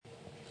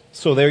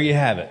So there you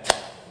have it.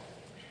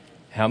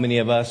 How many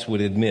of us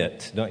would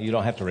admit, you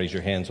don't have to raise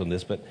your hands on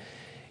this, but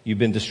you've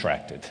been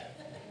distracted.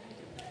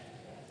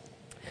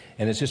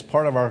 And it's just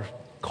part of our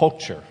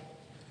culture.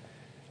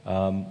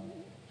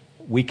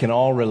 We can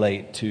all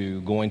relate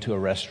to going to a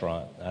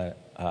restaurant.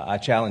 I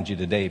challenge you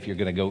today, if you're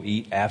going to go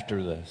eat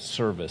after the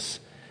service,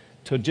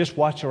 to just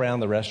watch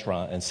around the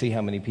restaurant and see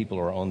how many people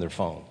are on their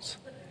phones.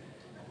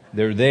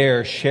 They're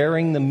there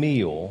sharing the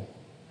meal.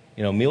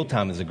 You know,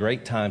 mealtime is a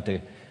great time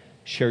to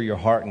share your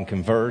heart and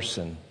converse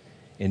and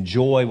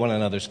enjoy one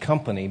another's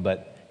company,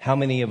 but how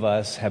many of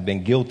us have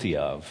been guilty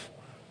of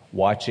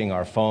watching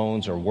our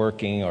phones or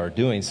working or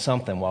doing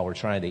something while we're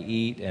trying to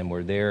eat and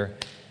we're there?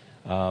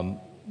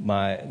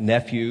 My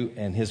nephew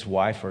and his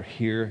wife are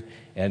here,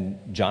 and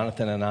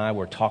Jonathan and I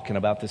were talking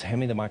about this. Hand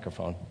me the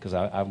microphone, because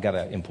I've got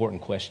an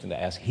important question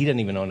to ask. He doesn't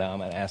even know now I'm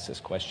going to ask this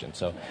question.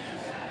 So,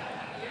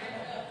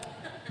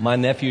 my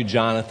nephew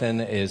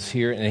Jonathan is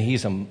here, and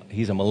he's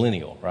a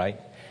millennial, right?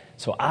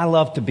 So I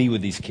love to be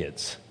with these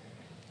kids.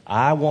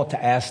 I want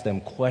to ask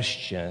them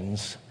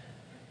questions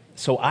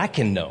so I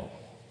can know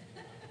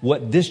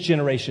what this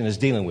generation is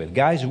dealing with.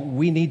 Guys,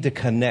 we need to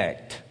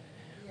connect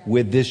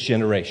with this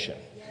generation.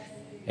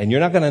 And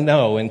you're not going to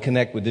know and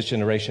connect with this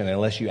generation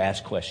unless you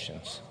ask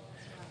questions.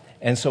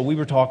 And so we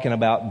were talking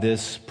about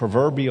this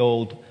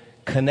proverbial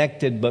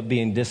connected but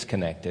being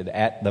disconnected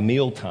at the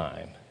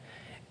mealtime.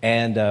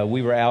 And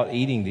we were out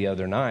eating the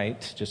other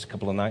night, just a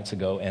couple of nights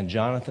ago, and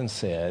Jonathan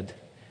said,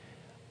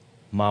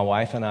 my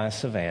wife and I,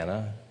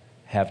 Savannah,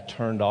 have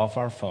turned off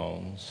our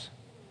phones,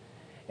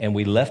 and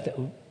we left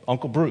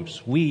Uncle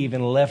Bruce. We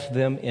even left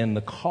them in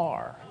the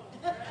car.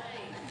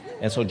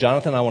 And so,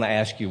 Jonathan, I want to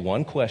ask you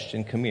one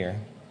question. Come here.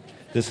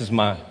 This is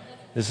my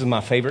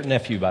favorite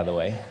nephew, by the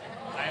way.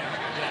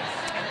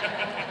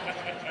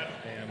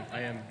 I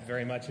am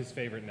very much his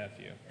favorite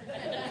nephew.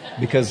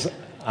 Because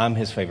I'm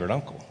his favorite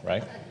uncle,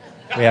 right?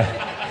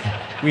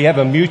 We have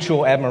a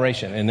mutual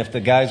admiration. And if the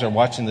guys are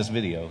watching this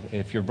video,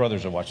 if your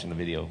brothers are watching the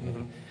video,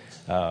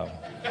 oh,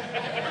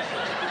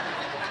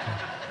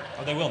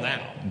 they will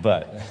now.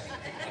 But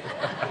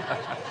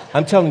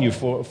I'm telling you,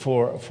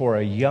 for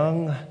a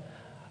young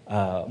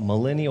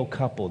millennial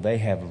couple, they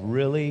have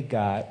really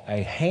got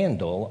a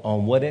handle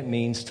on what it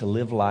means to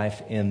live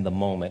life in the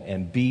moment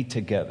and be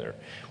together.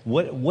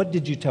 What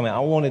did you tell me? I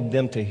wanted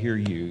them to hear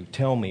you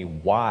tell me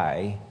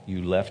why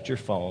you left your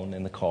phone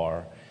in the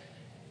car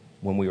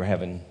when we were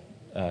having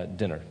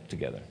dinner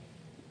together.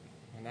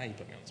 Well, now you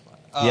put me on the spot.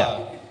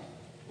 Yeah.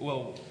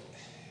 Well,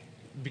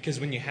 because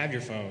when you have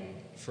your phone,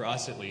 for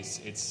us at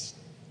least, it's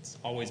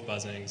always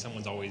buzzing.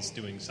 Someone's always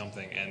doing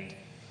something, and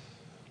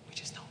we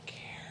just don't care.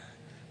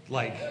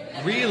 Like,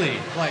 really,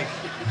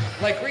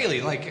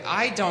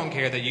 I don't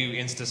care that you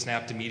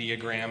Insta-snapped and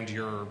Mediagrammed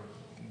your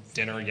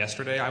dinner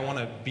yesterday. I want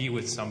to be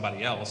with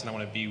somebody else, and I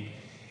want to be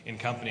in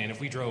company. And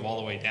if we drove all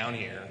the way down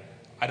here,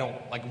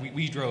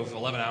 we drove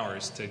 11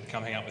 hours to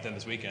come hang out with them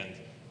this weekend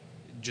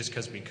just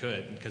because we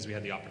could, because we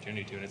had the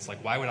opportunity to. And it's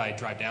like, why would I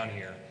drive down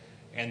here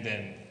and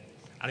then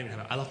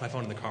I left my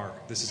phone in the car.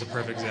 This is a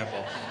perfect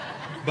example.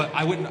 But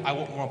I wouldn't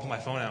want to put my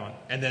phone out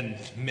and then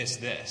miss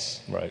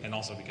this. Right. And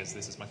also because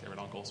this is my favorite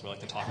uncle, so we like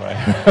to talk right.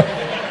 about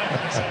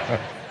it. So,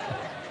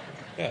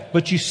 yeah.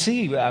 But you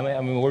see, I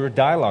mean, we're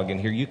dialoguing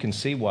here. You can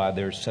see why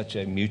there's such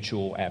a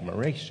mutual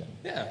admiration.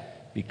 Yeah.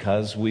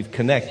 Because we've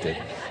connected,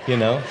 you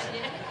know?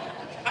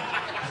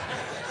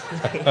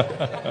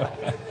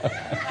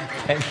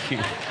 Thank you.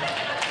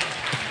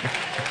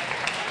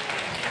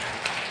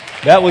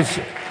 That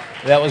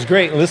was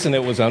great. Listen,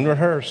 it was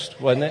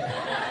unrehearsed, wasn't it?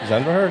 It was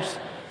unrehearsed.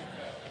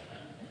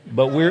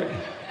 But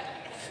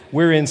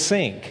we're in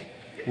sync.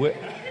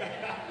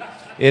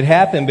 It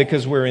happened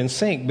because we're in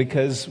sync,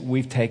 because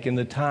we've taken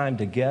the time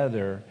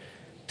together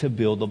to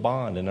build a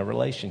bond and a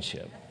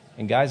relationship.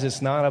 And guys,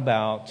 it's not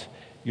about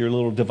your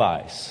little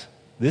device.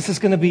 This is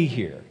going to be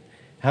here.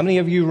 How many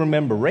of you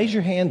remember? Raise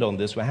your hand on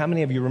this one. How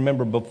many of you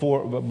remember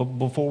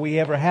before we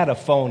ever had a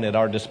phone at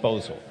our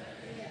disposal?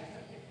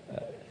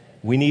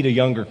 We need a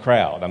younger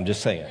crowd. I'm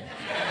just saying.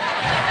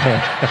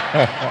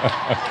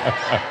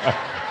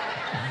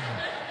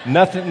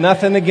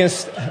 Nothing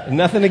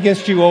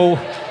against you old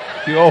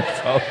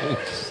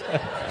folks.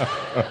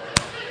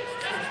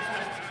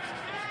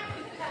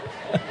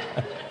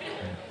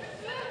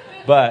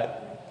 But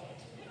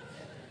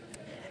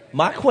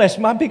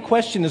my big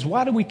question is,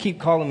 why do we keep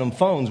calling them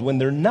phones when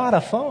they're not a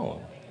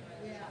phone?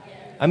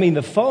 I mean,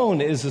 the phone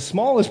is the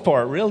smallest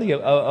part, really,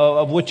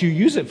 of what you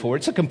use it for.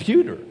 It's a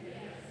computer.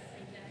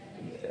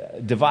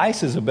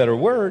 Device is a better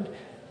word,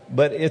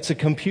 but it's a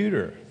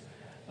computer.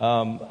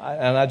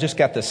 And I just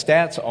got the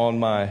stats on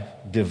my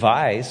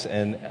device,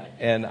 and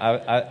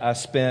I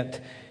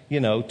spent,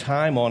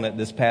 time on it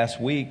this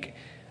past week.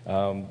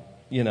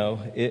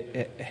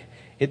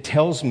 It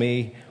tells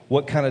me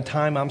what kind of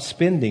time I'm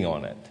spending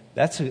on it.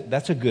 That's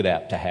a good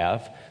app to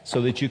have,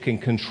 so that you can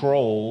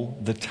control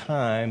the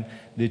time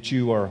that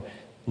you are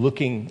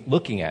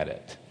looking at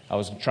it. I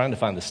was trying to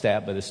find the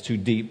stat, but it's too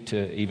deep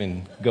to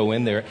even go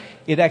in there.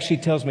 It actually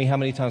tells me how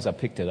many times I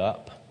picked it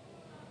up.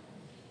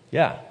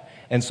 Yeah.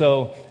 And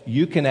so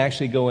you can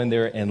actually go in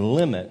there and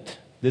limit.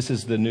 This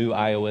is the new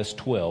iOS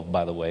 12,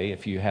 by the way,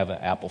 if you have an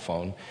Apple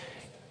phone.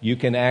 You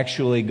can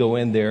actually go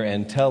in there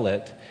and tell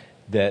it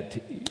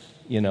that,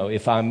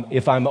 if I'm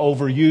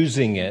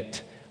overusing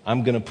it,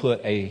 I'm going to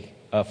put a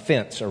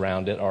fence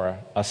around it or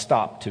a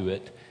stop to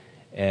it.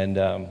 And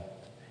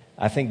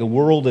I think the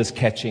world is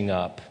catching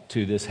up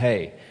to this.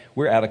 Hey,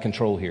 we're out of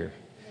control here.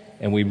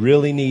 And we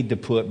really need to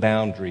put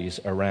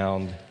boundaries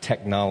around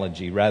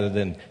technology rather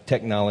than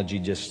technology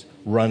just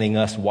running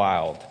us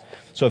wild.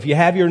 So if you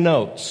have your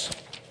notes,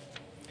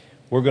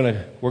 we're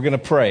gonna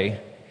pray.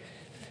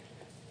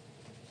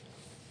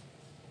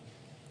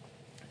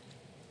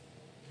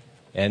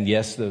 And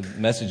yes, the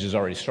message has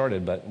already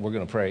started, but we're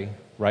going to pray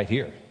right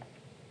here.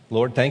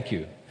 Lord, thank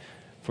you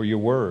for your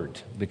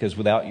word, because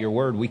without your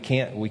word, we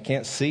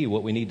can't see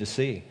what we need to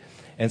see.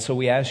 And so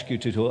we ask you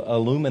to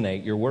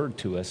illuminate your word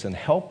to us and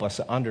help us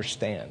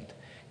understand.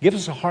 Give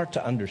us a heart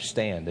to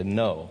understand and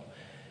know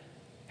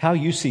how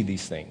you see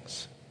these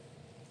things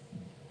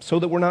so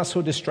that we're not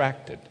so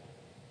distracted.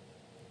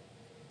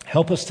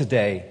 Help us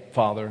today,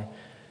 Father,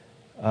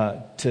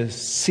 to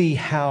see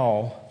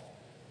how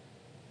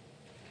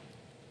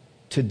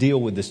to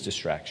deal with this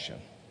distraction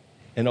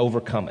and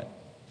overcome it.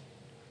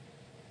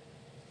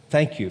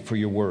 Thank you for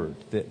your word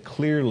that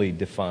clearly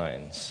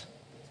defines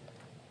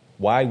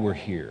why we're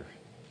here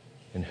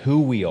and who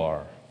we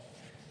are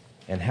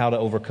and how to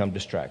overcome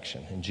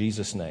distraction. In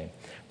Jesus' name.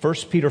 1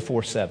 Peter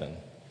 4:7.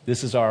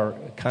 This is our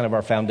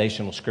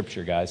foundational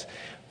scripture, guys.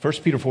 1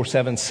 Peter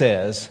 4:7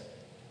 says,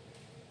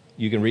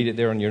 you can read it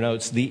there on your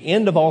notes, the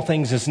end of all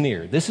things is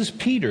near. This is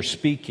Peter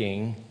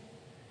speaking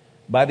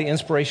by the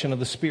inspiration of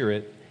the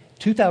Spirit.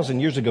 2,000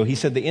 years ago, he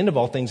said the end of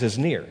all things is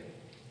near.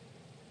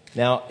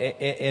 Now,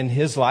 in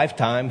his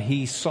lifetime,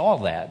 he saw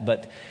that,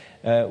 but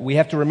we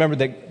have to remember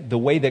that the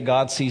way that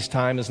God sees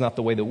time is not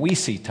the way that we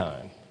see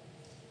time.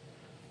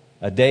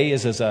 A day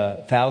is as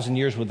 1,000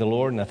 years with the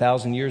Lord, and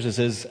 1,000 years is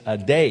as a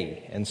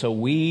day. And so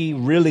we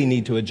really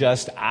need to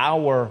adjust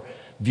our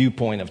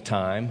viewpoint of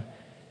time,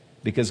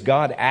 because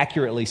God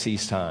accurately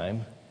sees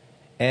time,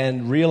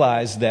 and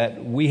realize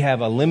that we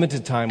have a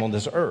limited time on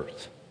this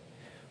earth.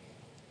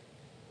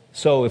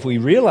 So if we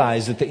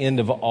realize that the end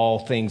of all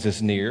things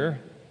is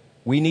near,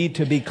 we need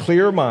to be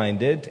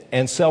clear-minded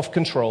and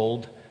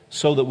self-controlled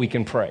so that we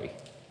can pray.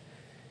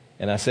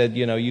 And I said,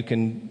 you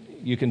can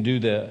do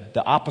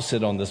the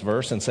opposite on this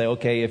verse and say,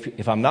 okay,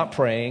 if I'm not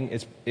praying,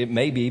 it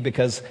may be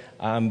because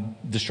I'm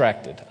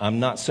distracted. I'm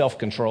not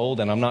self-controlled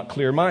and I'm not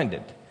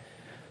clear-minded.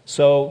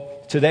 So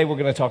today we're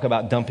going to talk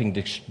about dumping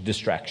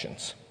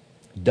distractions.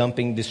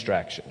 Dumping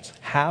distractions.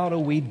 How do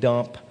we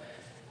dump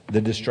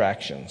the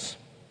distractions?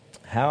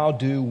 How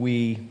do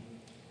we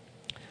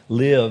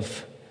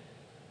live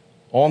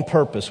on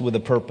purpose with a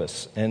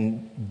purpose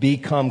and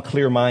become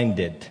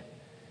clear-minded?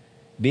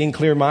 Being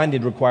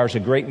clear-minded requires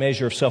a great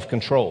measure of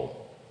self-control.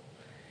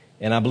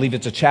 And I believe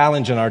it's a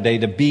challenge in our day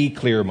to be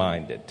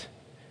clear-minded,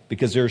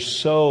 because there's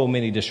so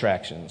many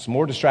distractions,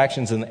 more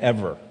distractions than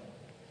ever.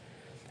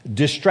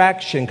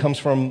 Distraction comes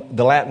from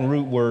the Latin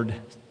root word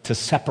to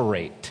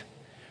separate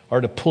or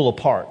to pull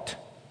apart,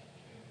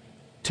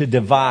 to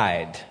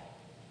divide,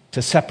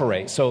 to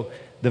separate. So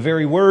the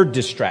very word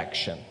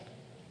distraction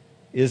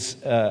is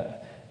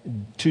to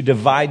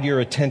divide your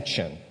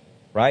attention,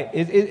 right?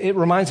 It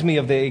reminds me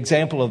of the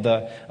example of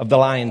the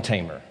lion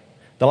tamer.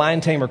 The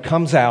lion tamer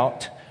comes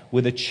out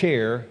with a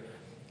chair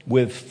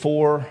with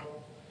 4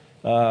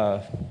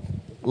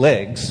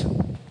 legs.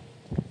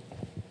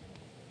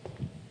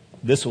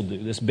 This will do.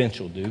 This bench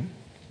will do.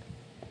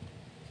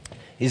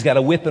 He's got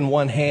a whip in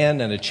one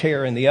hand and a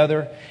chair in the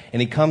other,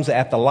 and he comes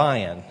at the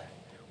lion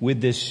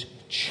with this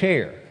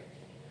chair.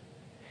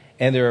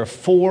 And there are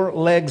 4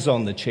 legs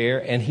on the chair,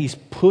 and he's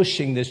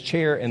pushing this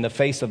chair in the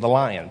face of the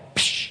lion.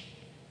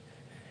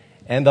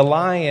 And the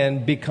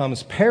lion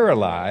becomes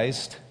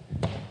paralyzed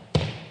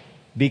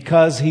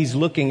because he's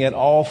looking at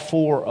all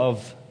 4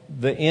 of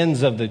the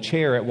ends of the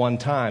chair at one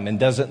time and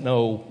doesn't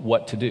know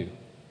what to do.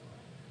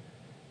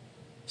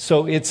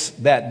 So it's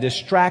that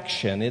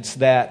distraction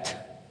that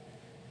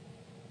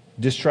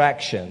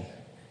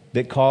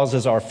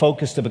causes our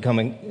focus to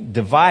become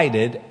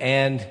divided,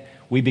 and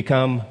we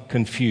become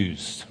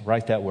confused.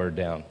 Write that word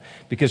down.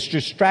 Because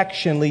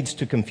distraction leads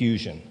to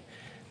confusion,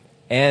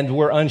 and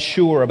we're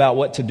unsure about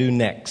what to do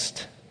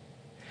next.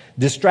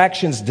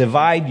 Distractions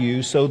divide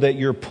you so that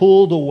you're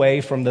pulled away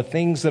from the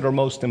things that are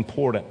most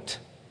important.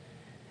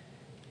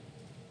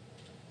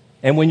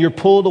 And when you're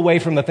pulled away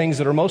from the things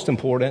that are most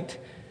important,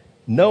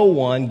 no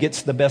one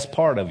gets the best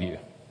part of you.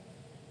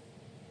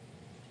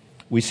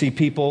 We see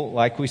people,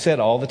 like we said,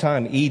 all the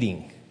time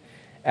eating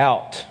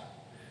out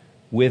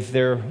with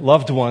their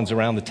loved ones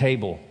around the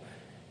table,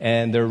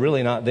 and they're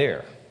really not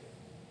there.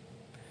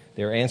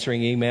 They're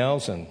answering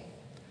emails and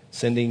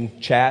sending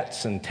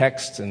chats and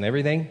texts and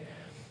everything.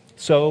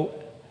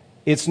 So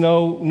it's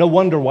no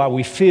wonder why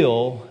we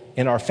feel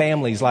in our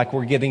families like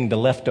we're getting the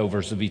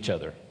leftovers of each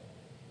other,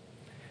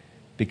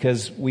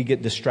 because we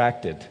get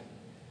distracted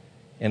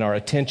and our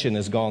attention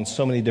has gone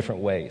so many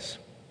different ways.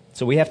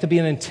 So we have to be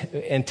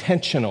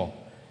intentional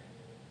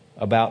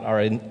about our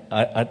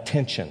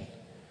attention.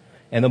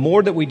 And the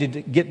more that we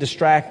get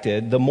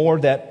distracted, the more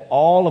that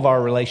all of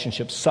our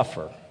relationships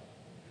suffer,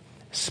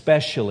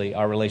 especially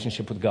our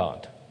relationship with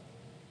God.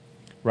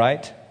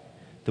 Right?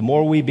 The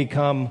more we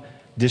become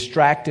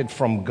distracted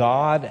from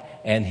God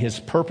and His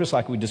purpose,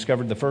 like we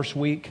discovered the first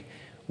week,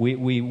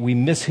 we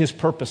miss His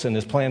purpose and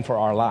His plan for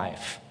our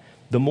life.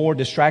 The more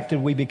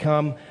distracted we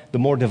become, the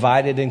more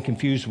divided and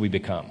confused we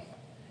become.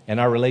 And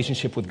our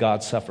relationship with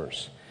God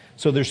suffers.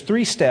 So there's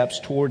 3 steps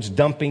towards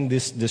dumping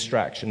this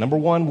distraction. Number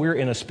 1, we're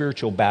in a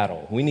spiritual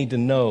battle. We need to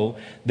know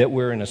that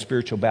we're in a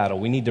spiritual battle.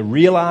 We need to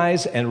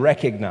realize and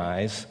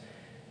recognize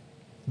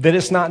that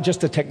it's not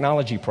just a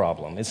technology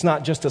problem. It's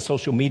not just a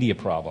social media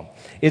problem.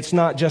 It's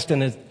not just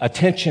an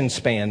attention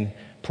span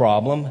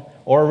problem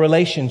or a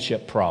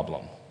relationship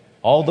problem.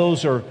 All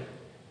those are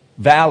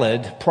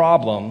valid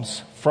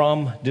problems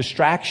from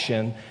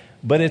distraction,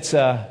 but it's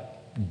a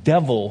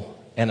devil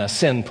and a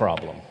sin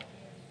problem.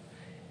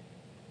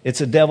 It's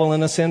a devil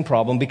and a sin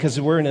problem because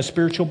we're in a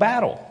spiritual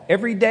battle.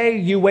 Every day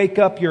you wake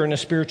up, you're in a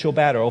spiritual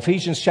battle.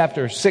 Ephesians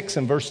chapter 6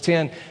 and verse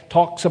 10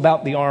 talks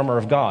about the armor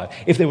of God.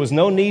 If there was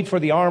no need for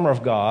the armor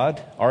of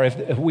God, or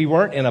if we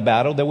weren't in a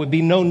battle, there would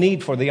be no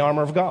need for the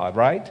armor of God,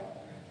 right?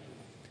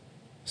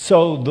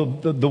 So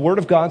the Word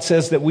of God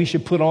says that we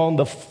should put on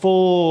the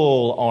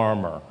full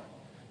armor.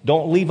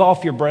 Don't leave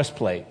off your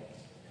breastplate,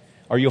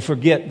 or you'll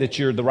forget that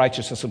you're the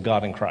righteousness of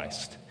God in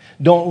Christ.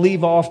 Don't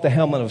leave off the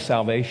helmet of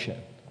salvation.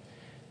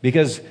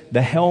 Because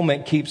the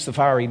helmet keeps the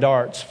fiery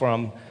darts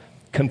from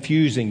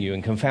confusing you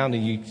and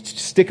confounding you.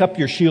 Stick up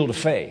your shield of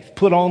faith.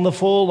 Put on the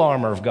full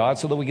armor of God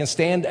so that we can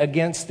stand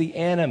against the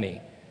enemy.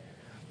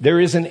 There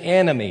is an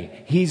enemy.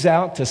 He's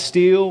out to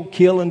steal,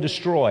 kill, and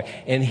destroy.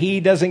 And he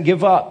doesn't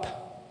give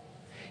up.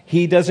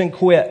 He doesn't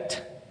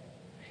quit.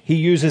 He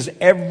uses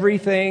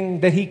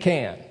everything that he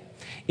can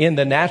in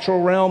the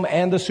natural realm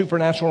and the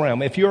supernatural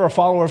realm. If you're a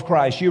follower of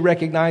Christ, you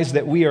recognize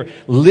that we are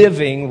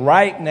living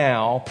right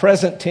now,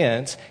 present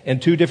tense, in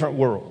 2 different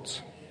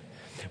worlds.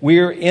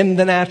 We're in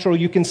the natural.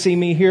 You can see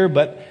me here,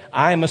 but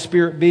I am a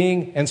spirit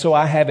being, and so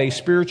I have a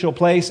spiritual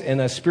place in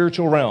a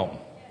spiritual realm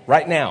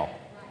right now.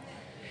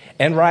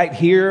 And right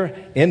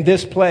here in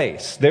this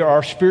place, there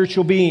are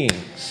spiritual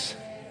beings,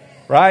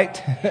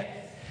 right?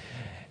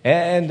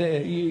 And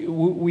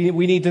we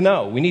need to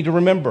know. We need to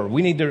remember.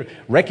 We need to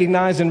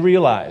recognize and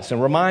realize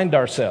and remind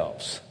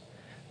ourselves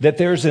that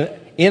there's an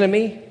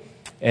enemy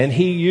and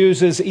he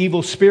uses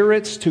evil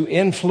spirits to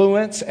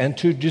influence and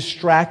to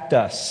distract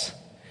us.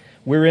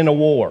 We're in a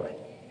war.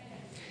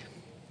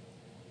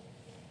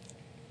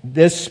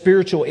 This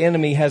spiritual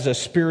enemy has a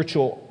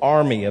spiritual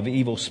army of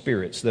evil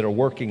spirits that are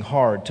working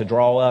hard to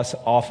draw us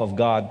off of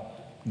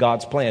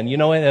God's plan. You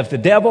know, and if the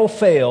devil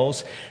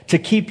fails to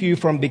keep you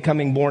from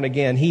becoming born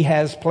again, he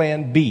has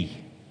plan B.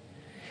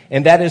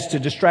 And that is to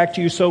distract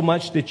you so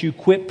much that you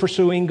quit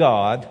pursuing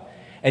God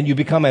and you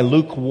become a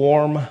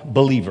lukewarm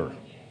believer.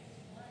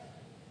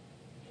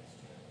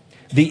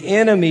 The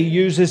enemy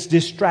uses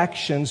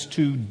distractions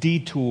to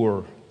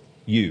detour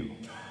you.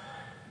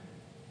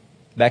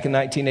 Back in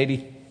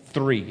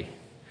 1983,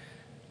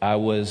 I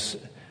was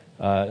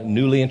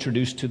newly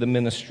introduced to the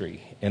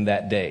ministry in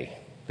that day.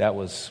 That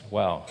was,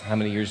 wow, how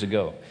many years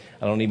ago?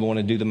 I don't even want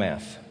to do the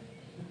math.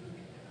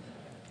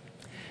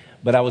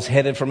 But I was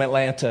headed from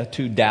Atlanta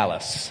to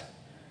Dallas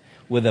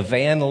with a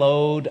van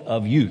load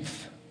of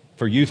youth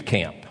for youth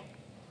camp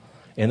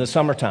in the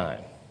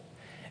summertime.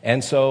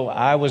 And so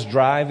I was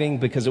driving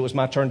because it was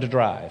my turn to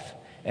drive.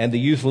 And the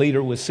youth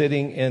leader was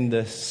sitting in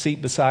the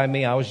seat beside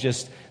me. I was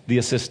just the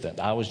assistant.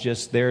 I was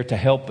just there to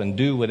help and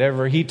do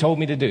whatever he told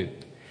me to do.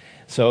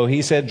 So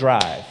he said,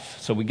 drive.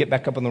 So we get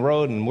back up on the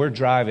road and we're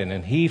driving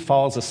and he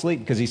falls asleep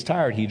because he's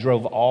tired. He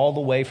drove all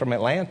the way from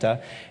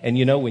Atlanta. And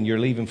you know, when you're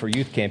leaving for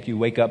youth camp, you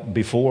wake up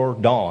before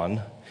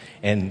dawn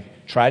and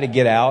try to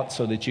get out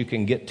so that you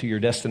can get to your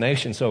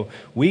destination. So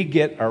we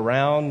get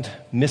around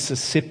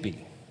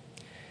Mississippi.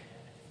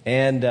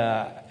 And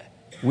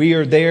we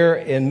are there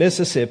in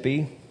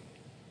Mississippi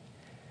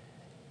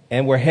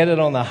and we're headed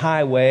on the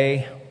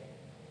highway.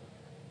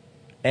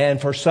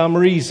 And for some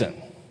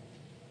reason,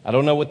 I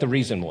don't know what the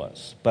reason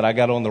was, but I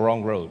got on the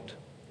wrong road.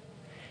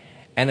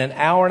 And an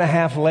hour and a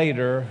half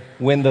later,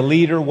 when the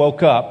leader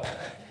woke up,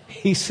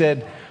 he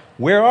said,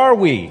 "Where are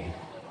we?"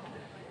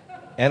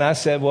 And I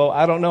said, "Well,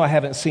 I don't know. I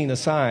haven't seen a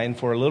sign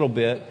for a little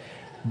bit,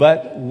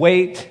 but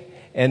wait."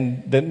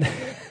 And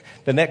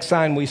the next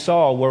sign we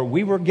saw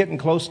we were getting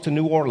close to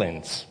New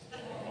Orleans.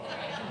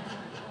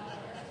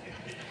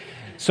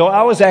 So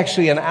I was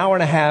actually an hour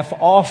and a half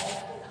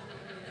off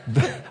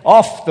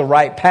the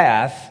right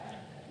path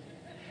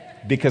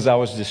because I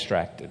was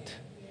distracted.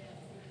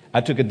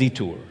 I took a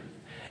detour.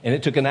 And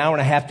it took an hour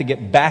and a half to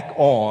get back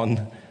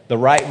on the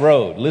right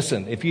road.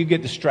 Listen, if you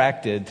get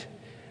distracted,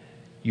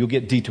 you'll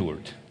get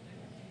detoured.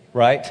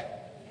 Right?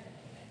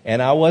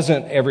 And I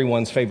wasn't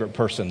everyone's favorite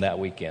person that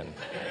weekend.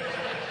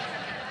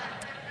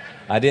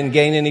 I didn't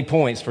gain any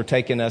points for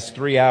taking us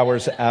 3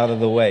 hours out of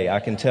the way, I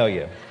can tell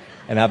you.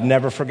 And I've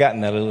never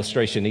forgotten that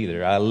illustration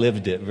either. I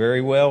lived it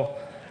very well.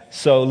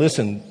 So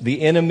listen,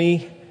 the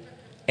enemy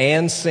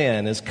and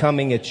sin is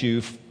coming at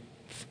you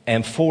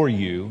and for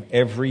you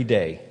every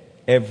day.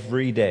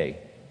 Every day.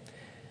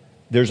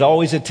 There's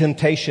always a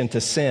temptation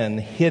to sin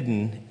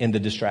hidden in the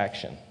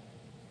distraction.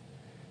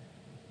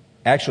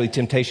 Actually,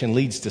 temptation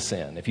leads to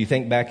sin. If you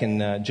think back in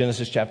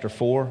Genesis chapter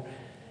 4,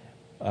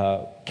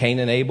 Cain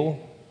and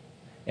Abel,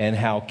 and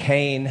how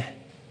Cain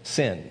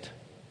sinned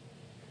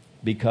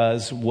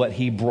because what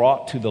he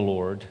brought to the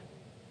Lord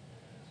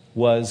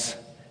was,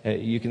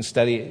 you can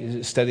study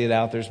it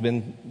out. There's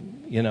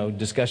been,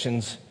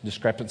 discussions,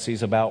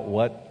 discrepancies about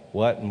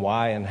what and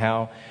why and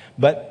how.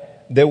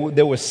 But there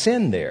was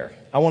sin there.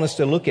 I want us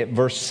to look at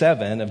verse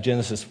 7 of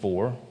Genesis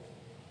 4.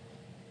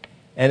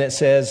 And it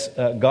says,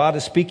 God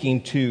is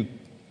speaking to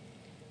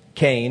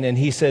Cain, and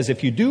he says,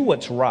 if you do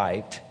what's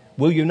right,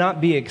 will you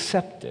not be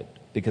accepted?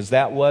 Because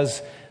that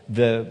was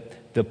the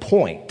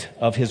point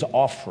of his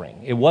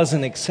offering. It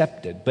wasn't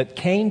accepted. But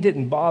Cain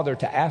didn't bother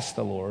to ask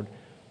the Lord,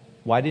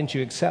 why didn't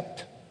you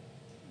accept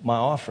my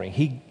offering?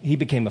 He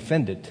became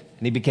offended,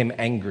 and he became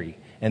angry.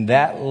 And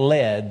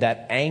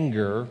that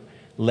anger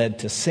led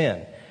to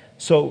sin.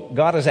 So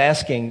God is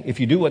asking,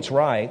 if you do what's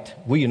right,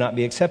 will you not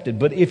be accepted?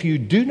 But if you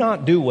do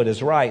not do what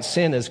is right,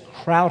 sin is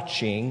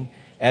crouching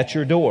at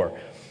your door.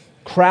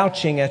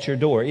 Crouching at your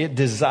door. It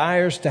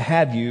desires to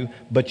have you,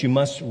 but you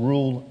must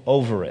rule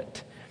over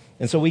it.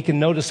 And so we can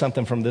notice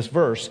something from this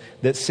verse,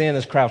 that sin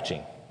is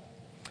crouching.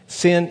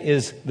 Sin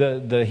is,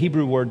 the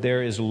Hebrew word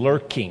there is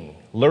lurking.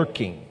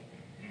 Lurking.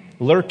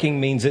 Lurking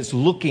means it's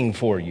looking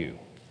for you.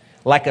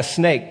 Like a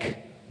snake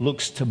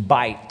looks to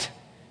bite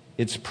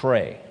its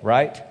prey,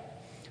 right?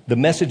 The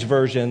Message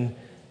version,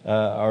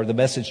 or the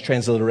Message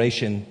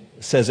transliteration,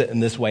 says it in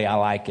this way. I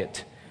like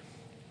it.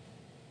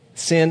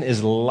 Sin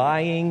is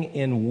lying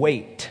in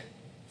wait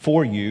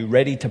for you,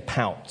 ready to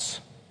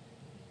pounce.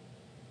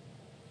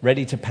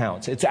 Ready to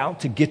pounce. It's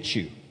out to get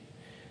you.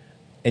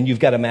 And you've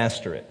got to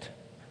master it.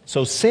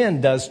 So sin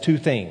does two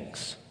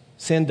things.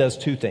 Sin does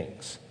two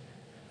things.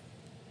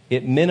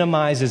 It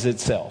minimizes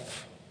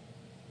itself.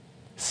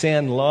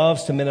 Sin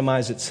loves to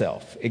minimize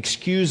itself,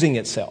 excusing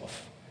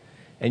itself.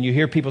 And you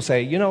hear people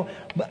say,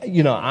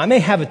 I may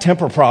have a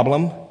temper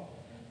problem,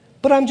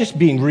 but I'm just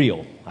being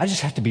real. I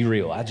just have to be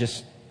real. I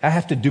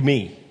have to do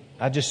me.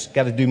 I just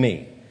got to do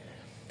me.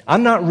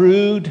 I'm not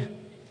rude.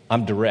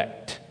 I'm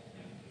direct.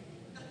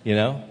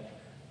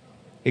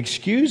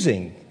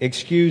 Excusing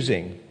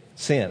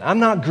sin. I'm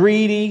not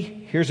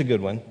greedy. Here's a good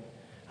one.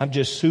 I'm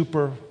just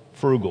super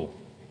frugal.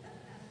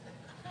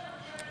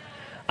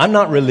 I'm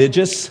not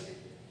religious.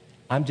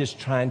 I'm just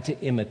trying to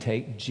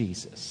imitate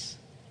Jesus.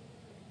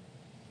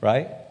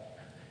 Right?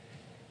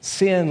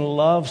 Sin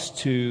loves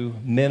to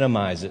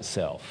minimize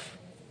itself.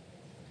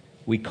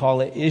 We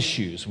call it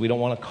issues. We don't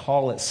want to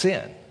call it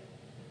sin.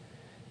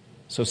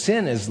 So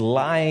sin is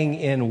lying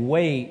in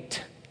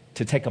wait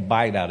to take a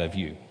bite out of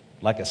you,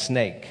 like a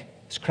snake.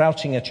 It's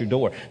crouching at your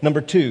door.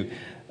 Number two,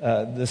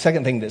 the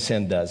second thing that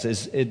sin does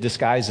is it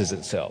disguises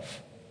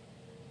itself.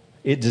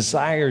 It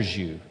desires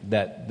you,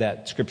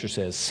 that scripture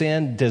says.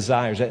 Sin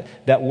desires.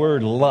 That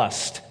word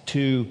lust,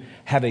 to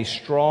have a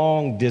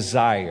strong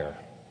desire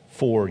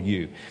for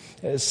you.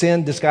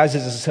 Sin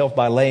disguises itself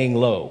by laying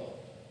low,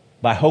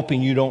 by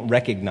hoping you don't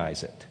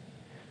recognize it.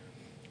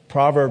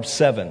 Proverbs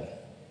 7,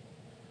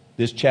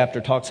 this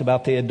chapter talks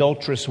about the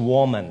adulterous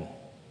woman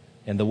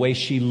and the way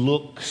she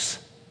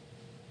looks,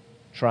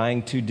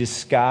 trying to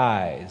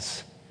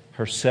disguise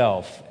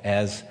herself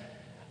as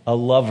a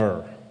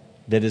lover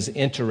that is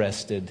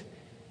interested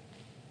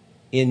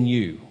in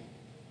you,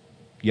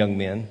 young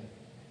men.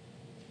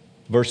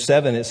 Verse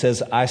 7, it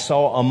says, I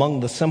saw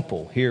among the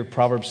simple. Here,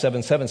 Proverbs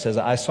 7:7 says,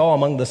 I saw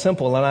among the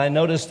simple, and I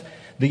noticed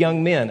the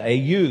young men, a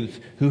youth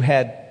who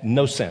had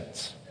no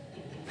sense.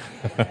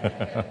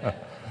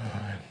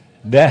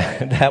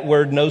 That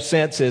word no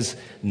sense is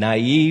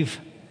naive,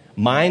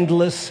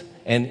 mindless,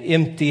 and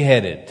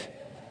empty-headed.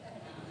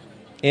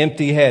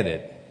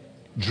 Empty-headed.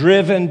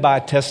 Driven by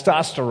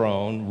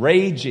testosterone,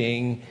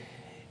 raging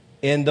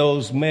in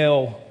those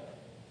male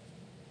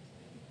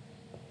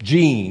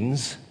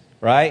genes,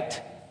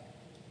 right?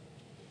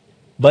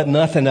 But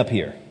nothing up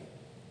here.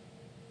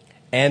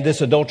 And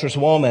this adulterous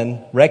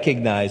woman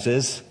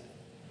recognizes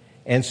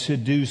and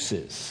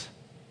seduces.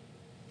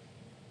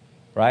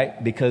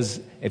 Right? Because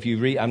if you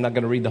read, I'm not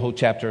going to read the whole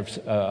chapter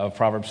of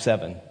Proverbs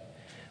 7.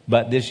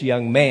 But this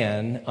young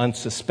man,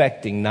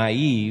 unsuspecting,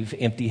 naive,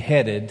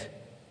 empty-headed,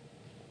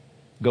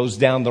 goes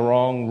down the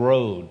wrong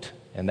road.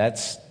 And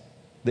that's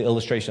the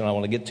illustration I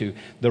want to get to.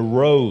 The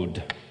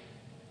road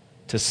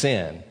to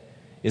sin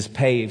is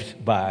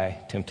paved by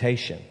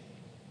temptation.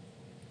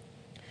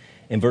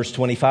 In verse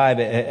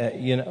 25,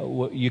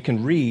 you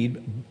can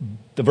read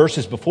the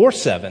verses before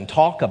 7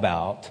 talk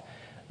about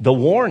the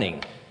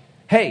warning.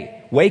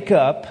 Hey, wake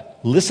up,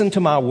 listen to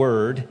my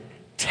word,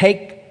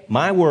 take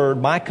my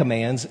word, my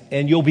commands,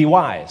 and you'll be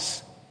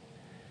wise.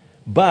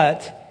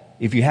 But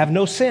if you have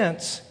no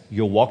sense,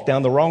 you'll walk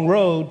down the wrong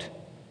road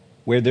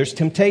where there's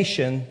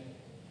temptation,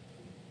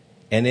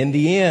 and in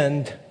the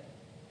end,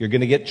 you're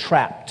going to get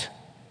trapped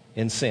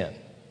in sin,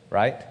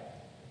 right?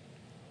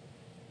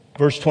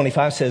 Verse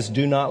 25 says,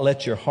 do not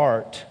let your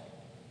heart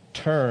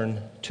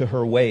turn to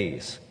her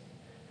ways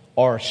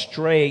or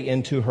stray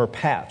into her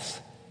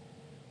paths.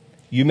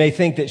 You may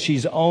think that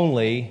she's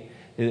only,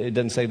 it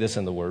doesn't say this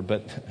in the word,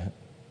 but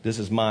this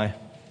is my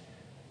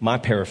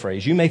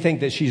paraphrase. You may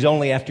think that she's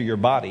only after your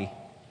body,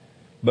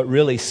 but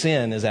really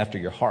sin is after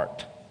your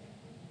heart.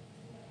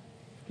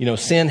 You know,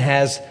 sin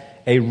has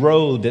a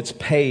road that's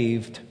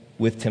paved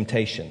with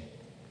temptation.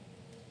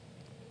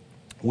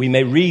 We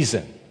may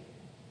reason,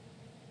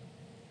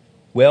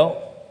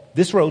 well,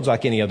 this road's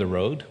like any other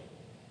road,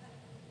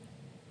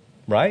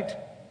 right?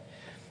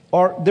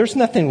 Or there's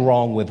nothing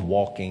wrong with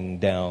walking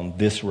down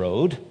this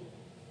road.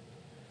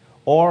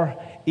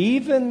 Or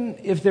even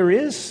if there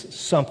is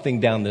something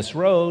down this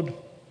road,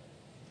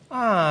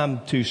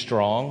 I'm too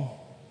strong.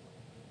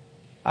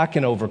 I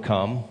can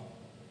overcome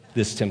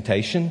this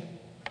temptation.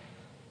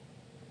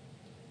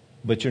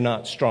 But you're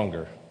not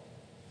stronger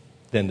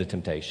than the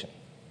temptation.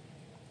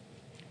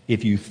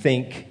 If you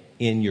think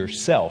in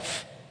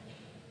yourself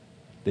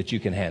that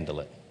you can handle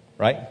it,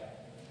 right?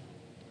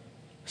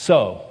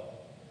 So,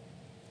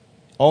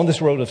 on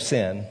this road of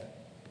sin,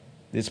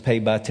 it's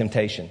paved by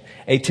temptation.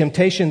 A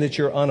temptation that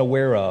you're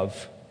unaware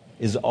of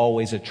is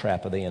always a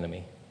trap of the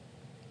enemy.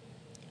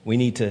 We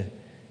need to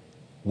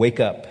wake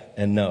up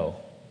and know,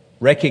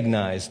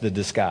 recognize the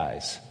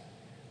disguise.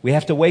 We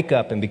have to wake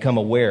up and become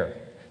aware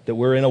that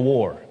we're in a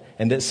war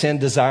and that sin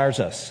desires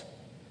us,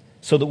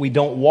 so that we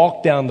don't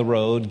walk down the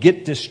road,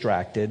 get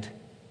distracted,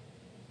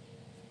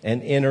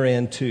 and enter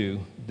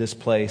into this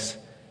place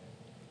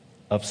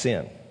of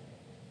sin.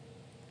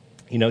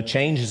 You know,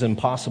 change is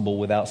impossible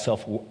without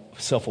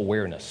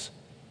self-awareness.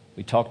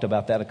 We talked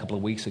about that a couple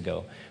of weeks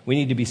ago. We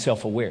need to be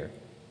self-aware.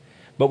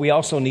 But we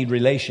also need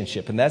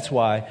relationship, and that's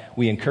why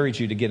we encourage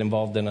you to get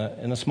involved in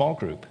a small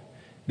group,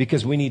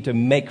 because we need to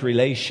make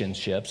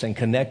relationships and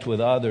connect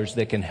with others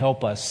that can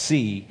help us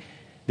see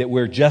that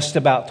we're just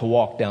about to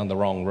walk down the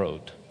wrong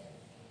road,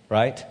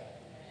 right?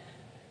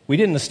 We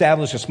didn't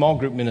establish a small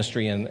group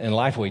ministry in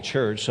Lifeway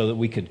Church so that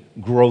we could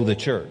grow the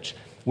church.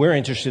 We're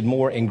interested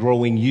more in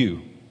growing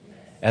you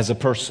as a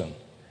person,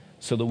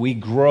 so that we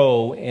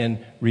grow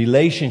in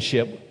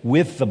relationship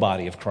with the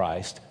body of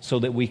Christ, so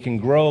that we can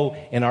grow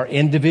in our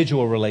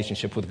individual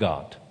relationship with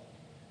God.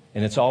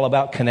 And it's all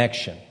about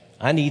connection.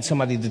 I need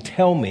somebody to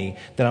tell me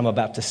that I'm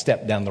about to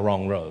step down the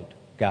wrong road,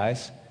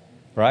 guys,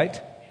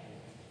 right?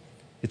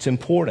 It's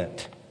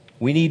important.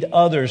 We need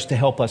others to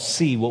help us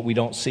see what we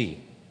don't see.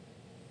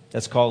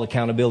 That's called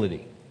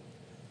accountability.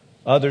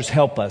 Others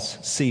help us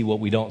see what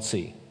we don't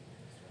see.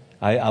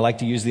 I like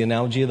to use the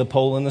analogy of the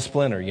pole and the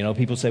splinter. You know,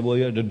 people say,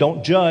 well,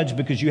 don't judge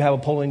because you have a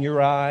pole in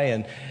your eye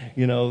and,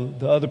 you know,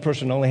 the other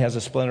person only has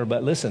a splinter.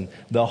 But listen,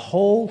 the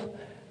whole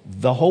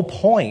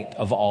point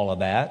of all of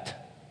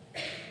that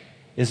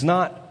is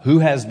not who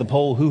has the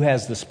pole, who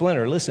has the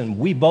splinter. Listen,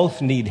 we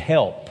both need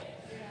help.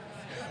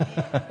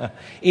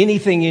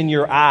 Anything in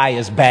your eye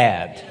is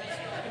bad,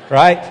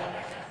 right?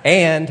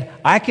 And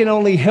I can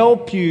only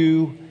help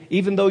you,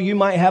 even though you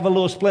might have a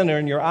little splinter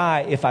in your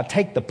eye, if I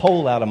take the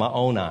pole out of my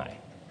own eye.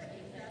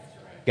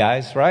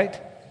 Guys,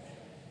 right?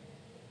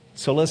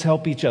 So let's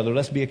help each other.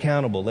 Let's be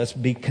accountable. Let's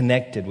be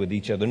connected with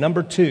each other.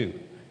 Number 2,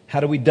 how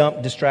do we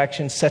dump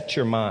distractions? Set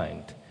your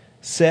mind.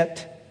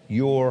 Set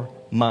your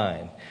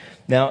mind.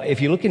 Now,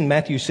 if you look in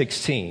Matthew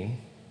 16,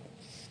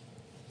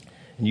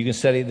 and you can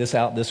study this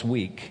out this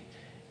week,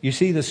 you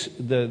see this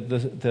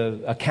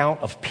the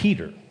account of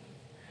Peter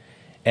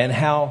and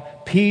how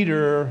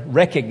Peter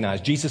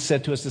recognized. Jesus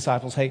said to his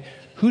disciples, hey,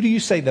 who do you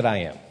say that I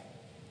am?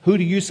 Who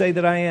do you say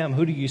that I am?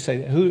 Who do you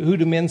say? Who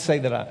do men say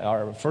that I am?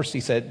 Or first he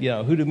said, you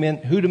know, who do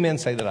men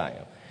say that I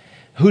am?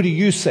 Who do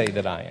you say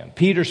that I am?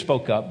 Peter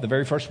spoke up, the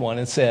very first one,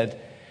 and said,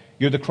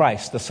 you're the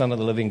Christ, the Son of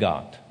the living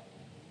God.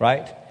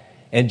 Right?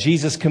 And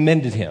Jesus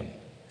commended him.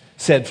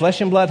 Said, flesh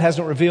and blood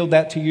hasn't revealed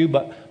that to you,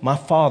 but my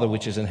Father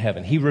which is in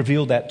heaven, He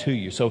revealed that to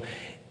you. So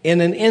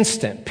in an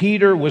instant,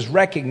 Peter was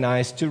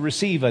recognized to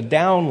receive a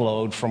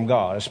download from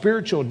God, a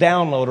spiritual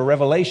download, a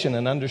revelation,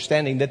 and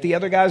understanding that the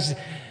other guys,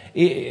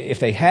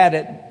 if they had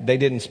it, they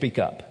didn't speak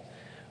up.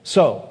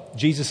 So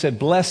Jesus said,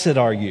 blessed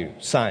are you,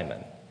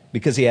 Simon,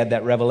 because he had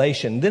that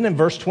revelation. Then in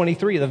verse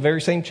 23 of the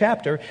very same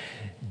chapter,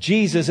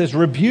 Jesus is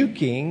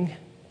rebuking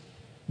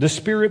the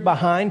spirit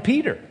behind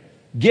Peter.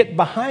 Get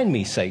behind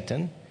me,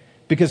 Satan.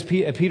 Because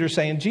Peter's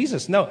saying,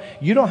 Jesus, no,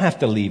 you don't have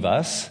to leave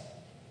us.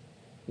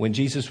 When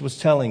Jesus was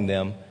telling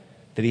them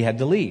that he had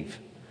to leave.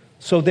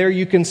 So there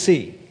you can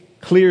see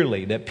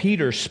clearly that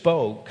Peter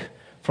spoke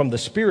from the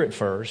Spirit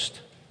first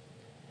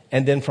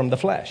and then from the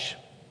flesh.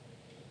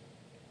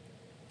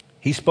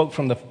 He spoke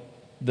from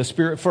the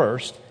Spirit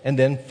first and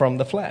then from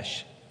the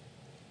flesh.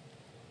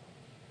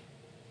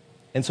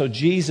 And so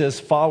Jesus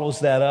follows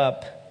that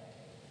up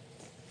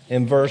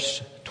in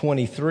verse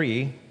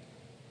 23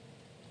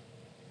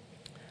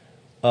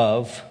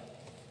 of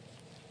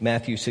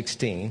Matthew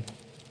 16.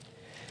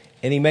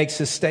 And he makes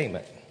this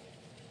statement.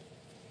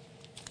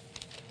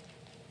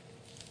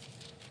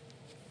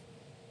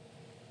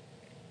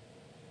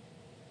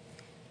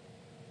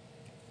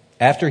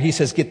 After he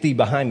says, get thee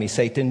behind me,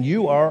 Satan,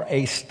 you are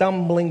a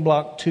stumbling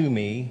block to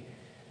me.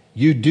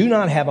 You do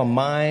not have a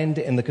mind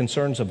in the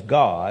concerns of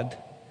God,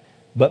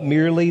 but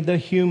merely the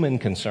human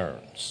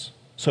concerns.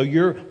 So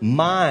your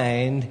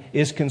mind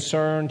is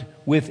concerned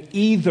with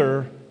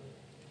either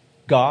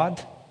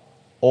God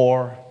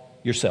or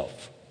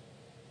yourself.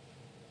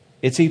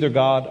 It's either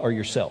God or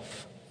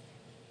yourself.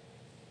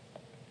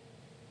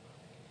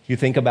 You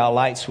think about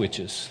light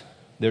switches.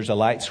 There's a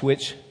light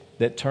switch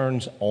that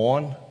turns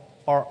on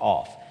or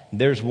off.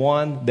 There's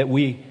one that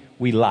we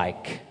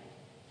like,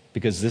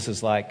 because this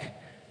is like,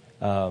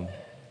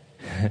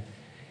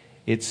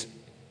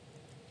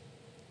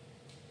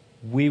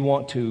 we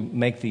want to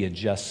make the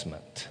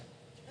adjustment.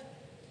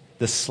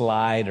 The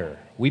slider.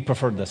 We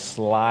prefer the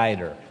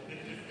slider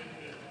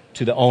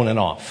to the on and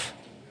off.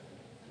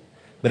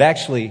 But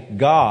actually,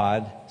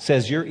 God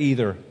says you're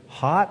either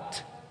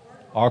hot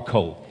or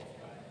cold.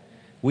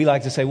 We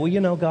like to say, well,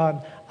 you know,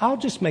 God, I'll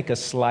just make a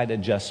slight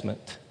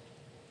adjustment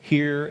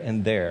here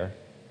and there.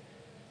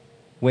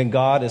 When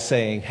God is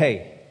saying,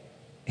 hey,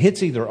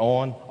 it's either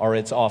on or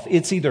it's off.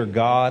 It's either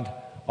God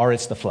or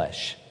it's the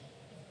flesh.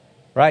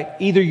 Right?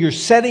 Either you're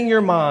setting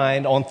your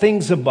mind on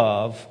things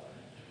above,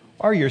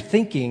 or you're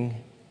thinking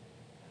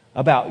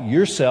about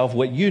yourself,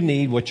 what you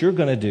need, what you're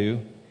going to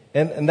do.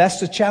 And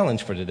that's the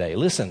challenge for today.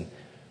 Listen,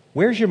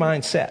 where's your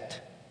mind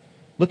set?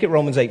 Look at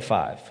Romans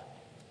 8:5.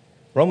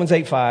 Romans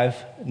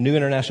 8:5, New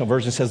International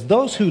Version says,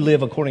 those who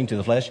live according to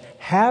the flesh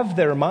have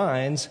their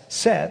minds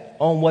set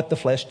on what the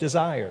flesh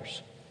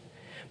desires.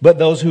 But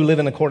those who live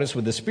in accordance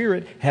with the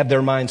Spirit have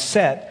their minds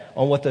set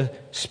on what the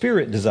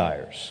Spirit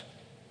desires.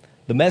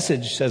 The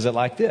Message says it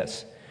like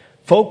this: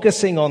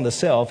 focusing on the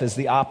self is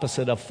the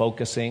opposite of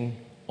focusing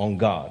on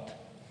God.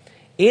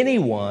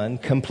 Anyone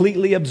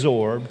completely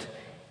absorbed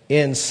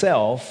in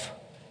self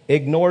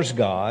ignores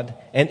God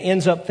and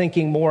ends up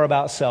thinking more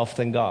about self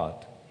than God.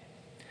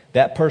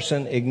 That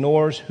person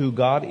ignores who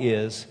God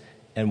is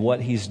and what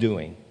He's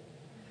doing.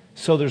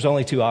 So there's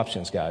only two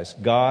options, guys: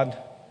 God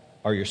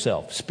or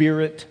yourself,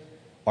 spirit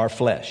or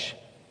flesh.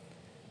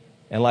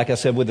 And like I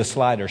said with the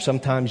slider,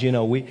 sometimes, you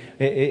know,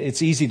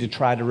 it's easy to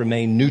try to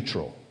remain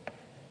neutral.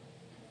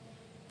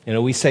 You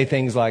know, we say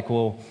things like,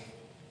 well,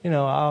 you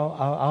know,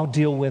 I'll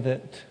deal with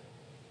it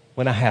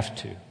when I have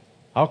to.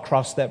 I'll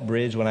cross that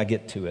bridge when I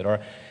get to it.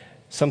 Or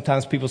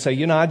sometimes people say,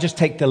 you know, I just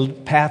take the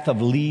path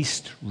of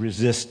least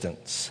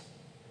resistance.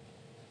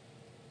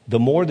 The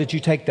more that you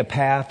take the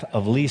path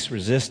of least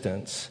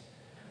resistance,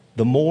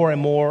 the more and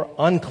more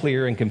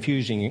unclear and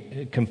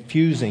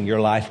confusing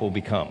your life will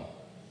become.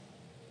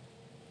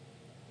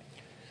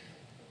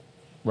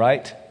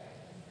 Right?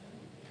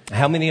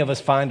 How many of us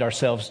find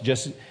ourselves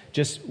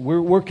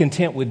we're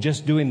content with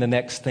just doing the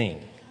next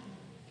thing?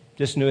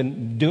 Just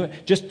doing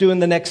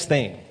the next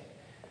thing.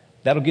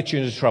 That'll get you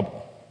into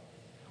trouble.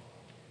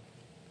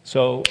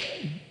 So,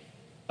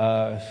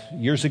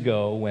 years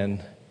ago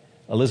when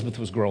Elizabeth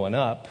was growing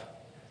up,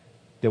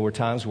 there were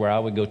times where I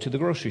would go to the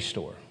grocery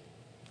store.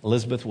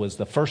 Elizabeth was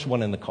the first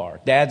one in the car.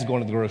 Dad's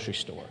going to the grocery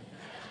store.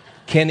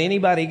 Can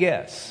anybody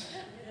guess,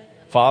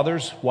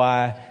 fathers,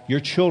 why your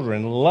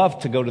children love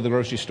to go to the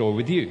grocery store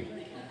with you?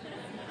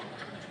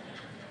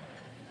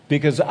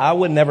 Because I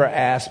would never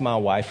ask my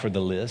wife for the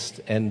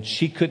list, and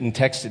she couldn't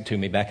text it to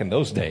me back in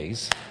those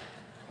days.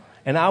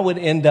 And I would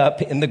end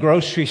up in the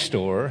grocery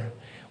store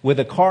with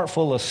a cart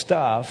full of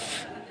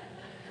stuff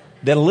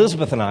that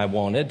Elizabeth and I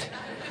wanted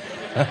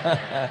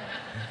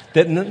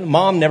that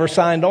Mom never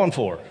signed on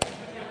for.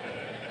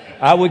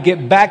 I would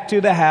get back to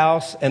the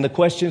house and the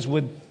questions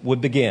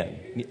would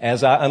begin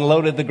as I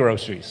unloaded the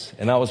groceries.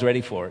 And I was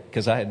ready for it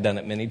because I had done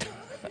it many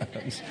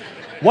times.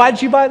 Why'd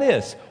you buy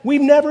this?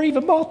 We've never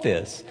even bought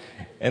this.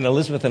 And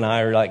Elizabeth and I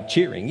are like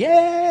cheering.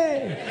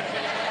 Yay!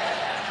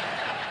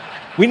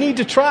 We need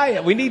to try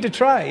it. We need to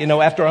try it. You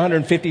know, after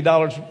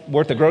 $150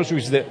 worth of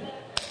groceries that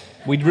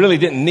we really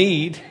didn't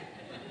need.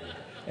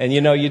 And,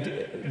 you know,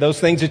 those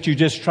things that you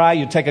just try,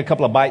 you take a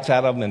couple of bites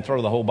out of them and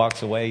throw the whole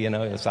box away. You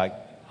know, it's like,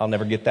 I'll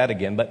never get that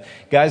again. But,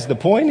 guys, the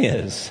point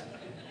is,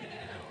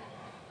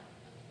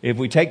 if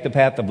we take the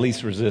path of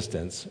least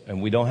resistance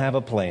and we don't have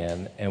a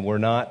plan and we're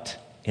not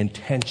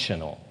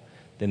intentional,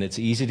 then it's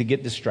easy to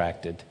get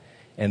distracted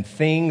and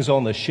things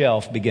on the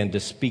shelf begin to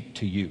speak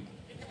to you.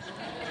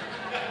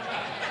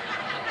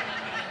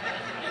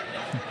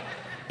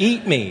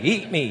 Eat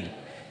me,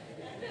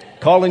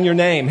 calling your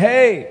name,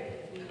 hey.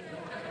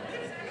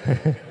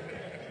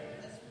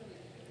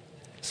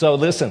 So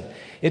listen,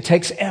 it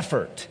takes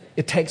effort.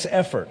 It takes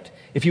effort.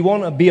 If you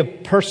want to be a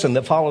person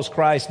that follows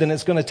Christ, then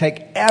it's going to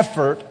take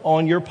effort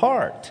on your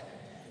part.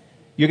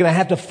 You're going to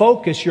have to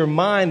focus your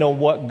mind on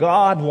what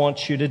God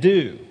wants you to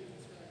do,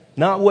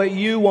 not what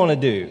you want to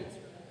do.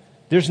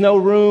 There's no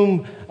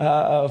room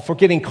for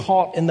getting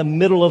caught in the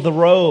middle of the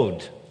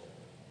road.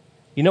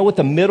 You know what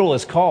the middle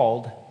is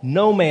called?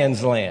 No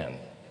man's land.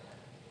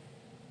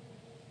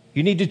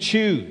 You need to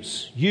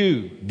choose,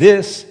 you,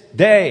 this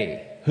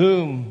day,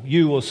 whom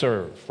you will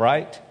serve,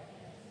 right?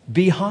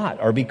 Be hot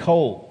or be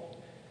cold.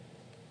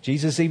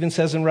 Jesus even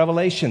says in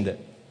Revelation that,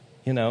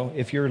 you know,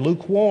 if you're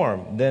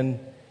lukewarm, then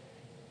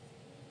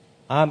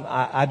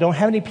I don't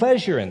have any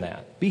pleasure in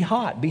that. Be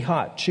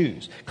hot,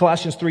 choose.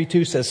 Colossians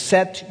 3:2 says,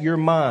 set your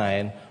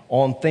mind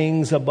on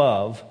things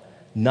above,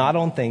 not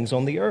on things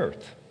on the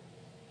earth.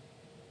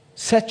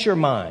 Set your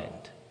mind.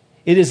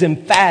 It is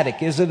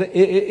emphatic. It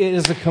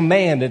is a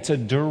command. It's a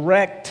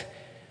direct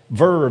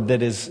verb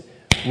that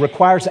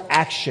requires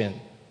action.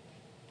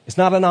 It's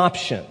not an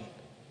option.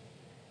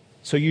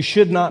 So you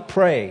should not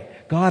pray,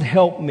 God,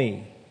 help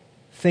me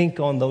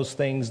think on those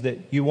things that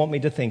you want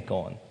me to think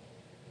on.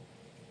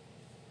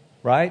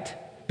 Right?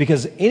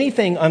 Because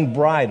anything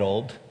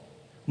unbridled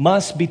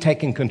must be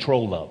taken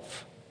control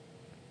of.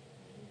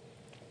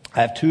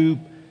 I have 2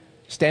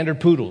 standard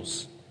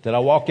poodles that I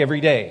walk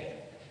every day.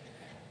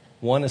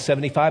 One is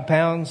 75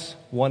 pounds,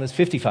 one is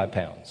 55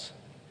 pounds.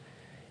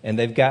 And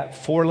they've got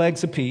 4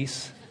 legs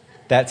apiece.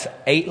 That's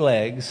 8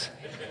 legs.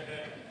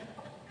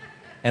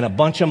 And a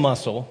bunch of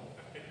muscle.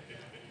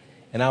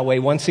 And I weigh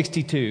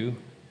 162.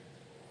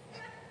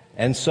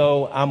 And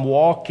so I'm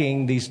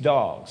walking these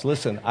dogs.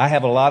 Listen, I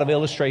have a lot of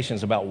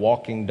illustrations about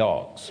walking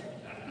dogs.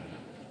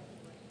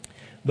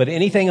 But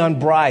anything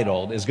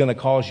unbridled is going to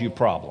cause you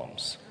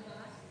problems.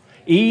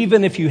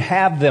 Even if you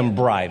have them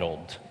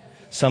bridled,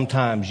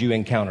 sometimes you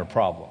encounter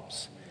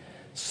problems.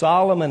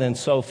 Solomon and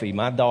Sophie,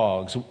 my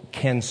dogs,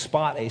 can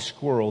spot a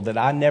squirrel that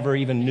I never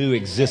even knew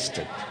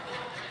existed.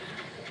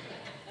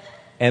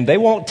 And they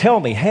won't tell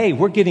me, hey,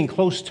 we're getting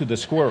close to the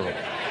squirrel.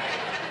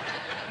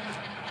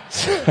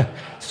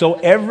 So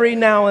every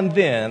now and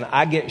then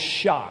I get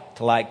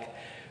shocked,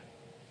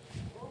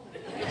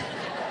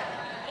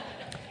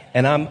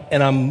 and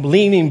I'm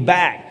leaning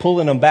back,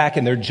 pulling them back,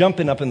 and they're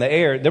jumping up in the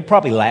air. They're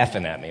probably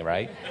laughing at me,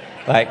 right?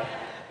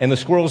 And the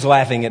squirrel's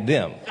laughing at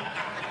them.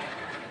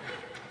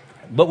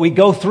 But we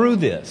go through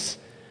this.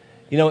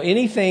 You know,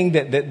 anything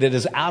that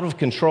is out of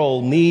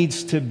control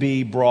needs to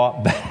be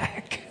brought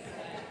back.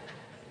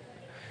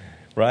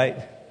 Right?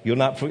 You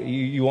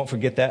won't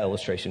forget that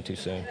illustration too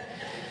soon.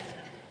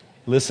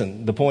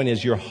 Listen, the point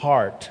is your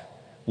heart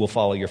will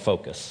follow your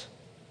focus.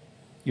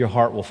 Your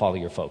heart will follow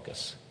your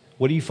focus.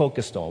 What are you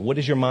focused on? What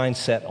is your mind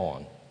set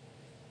on?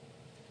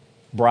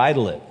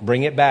 Bridle it.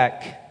 Bring it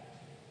back.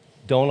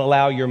 Don't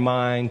allow your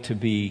mind to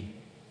be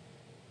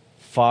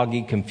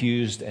foggy,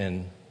 confused,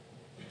 and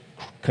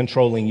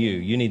controlling you.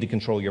 You need to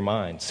control your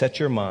mind. Set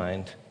your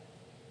mind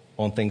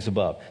on things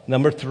above.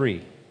 Number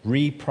 3,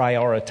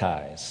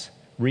 reprioritize.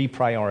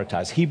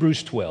 Reprioritize.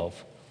 Hebrews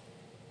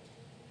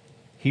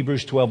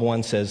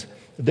 12:1 says,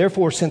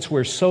 therefore, since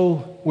we're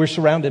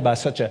surrounded by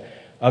such a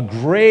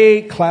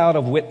great cloud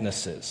of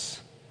witnesses,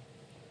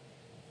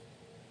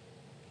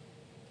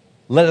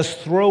 let us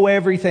throw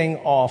everything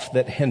off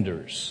that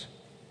hinders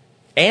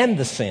and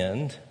the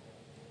sin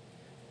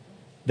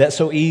that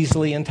so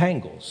easily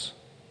entangles.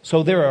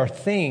 So there are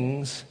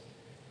things,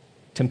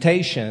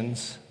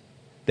 temptations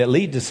that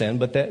lead to sin,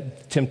 but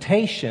that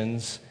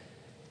temptations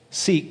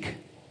seek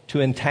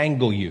to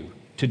entangle you,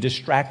 to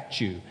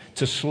distract you,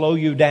 to slow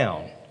you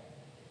down.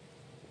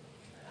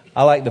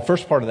 I like the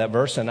first part of that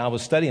verse, and I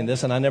was studying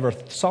this, and I never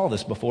saw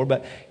this before,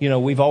 but,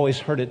 we've always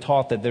heard it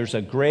taught that there's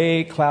a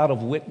great cloud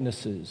of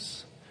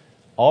witnesses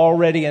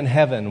already in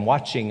heaven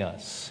watching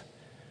us.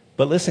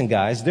 But listen,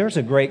 guys, there's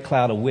a great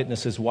cloud of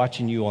witnesses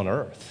watching you on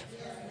earth.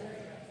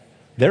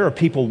 There are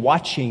people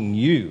watching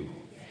you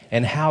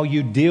and how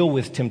you deal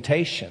with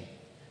temptation,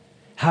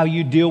 how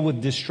you deal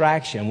with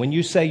distraction. When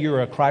you say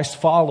you're a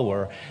Christ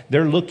follower,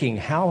 they're looking,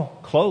 how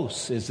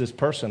close is this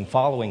person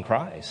following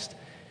Christ?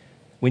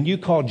 When you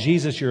call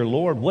Jesus your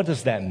Lord, what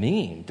does that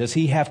mean? Does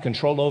he have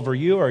control over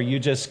you, or are you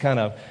just kind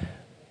of,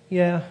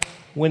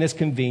 when it's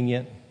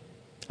convenient,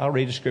 I'll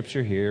read a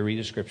scripture here, read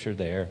a scripture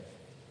there.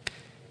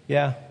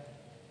 Yeah,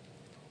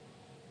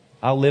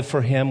 I'll live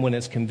for him when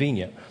it's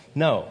convenient.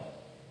 No.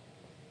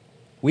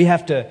 We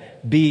have to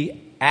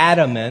be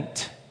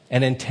adamant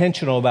and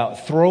intentional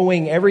about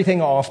throwing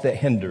everything off that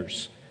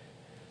hinders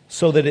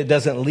so that it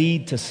doesn't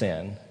lead to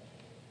sin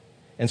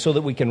and so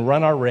that we can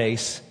run our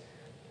race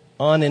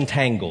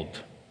unentangled,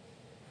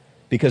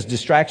 because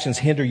distractions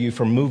hinder you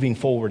from moving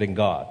forward in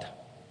God.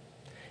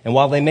 And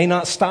while they may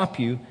not stop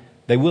you,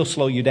 they will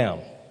slow you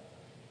down.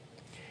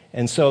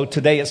 And so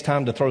today it's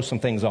time to throw some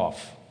things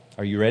off.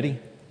 Are you ready?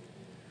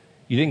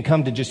 You didn't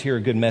come to just hear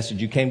a good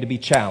message. You came to be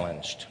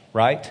challenged,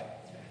 right?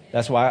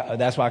 That's why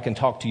I can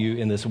talk to you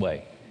in this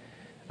way.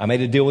 I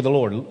made a deal with the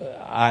Lord.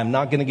 I'm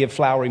not going to give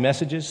flowery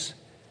messages,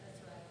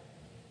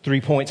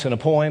 3 points in a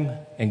poem,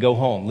 and go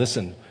home.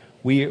 Listen,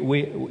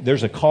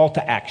 there's a call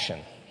to action.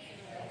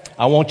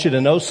 I want you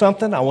to know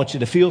something. I want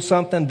you to feel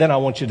something. Then I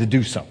want you to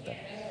do something.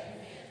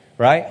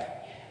 Right?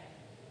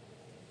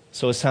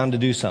 So it's time to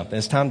do something.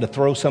 It's time to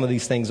throw some of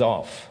these things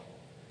off.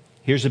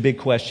 Here's a big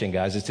question,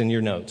 guys. It's in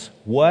your notes.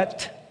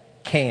 What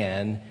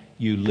can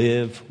you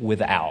live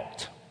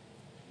without?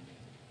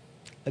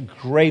 A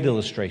great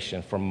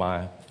illustration from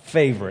my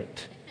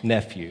favorite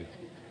nephew.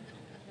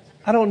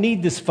 I don't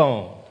need this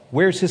phone.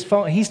 Where's his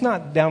phone? He's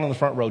not down on the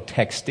front row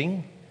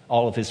texting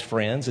all of his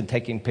friends and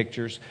taking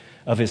pictures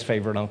of his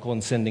favorite uncle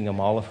and sending them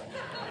all of.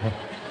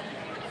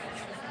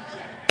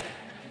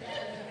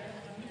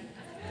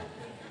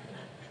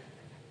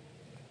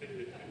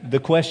 the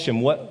question,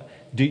 what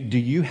do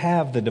you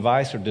have the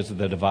device or does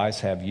the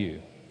device have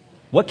you?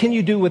 What can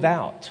you do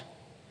without?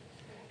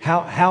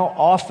 How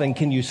often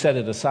can you set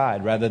it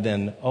aside rather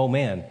than, oh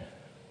man,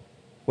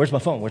 where's my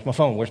phone? Where's my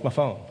phone? Where's my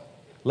phone?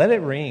 Let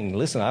it ring.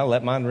 Listen, I'll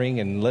let mine ring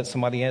and let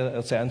somebody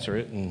else answer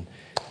it. And,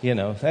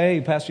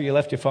 hey, Pastor, you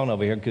left your phone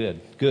over here.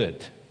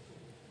 Good.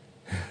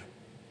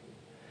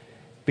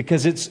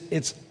 Because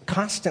it's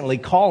constantly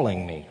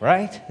calling me,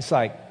 right? It's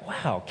like,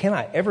 wow, can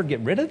I ever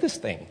get rid of this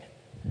thing?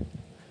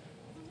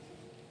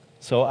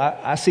 So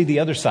I see the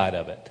other side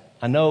of it.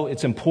 I know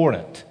it's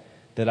important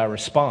that I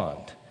respond.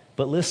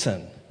 But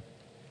listen,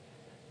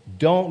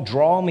 don't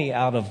draw me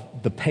out of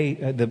the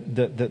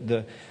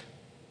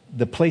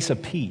place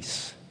of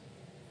peace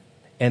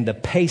and the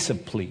pace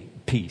of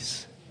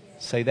peace.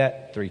 Say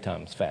that 3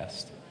 times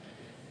fast.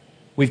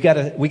 We got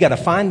to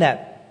find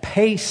that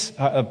place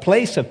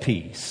of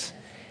peace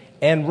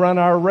and run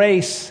our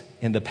race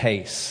in the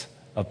pace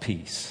of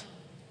peace.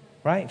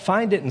 Right?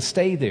 Find it and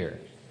stay there.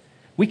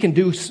 We can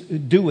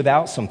do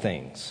without some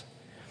things.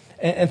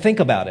 And think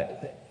about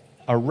it.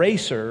 A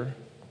racer,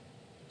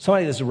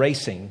 somebody that's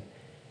racing,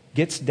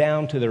 gets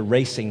down to their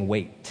racing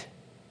weight.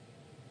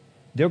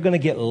 They're going to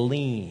get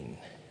lean.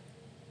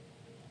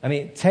 I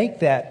mean, take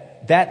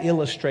that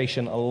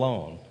illustration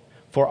alone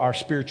for our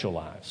spiritual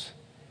lives.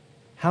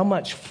 How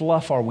much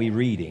fluff are we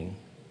reading?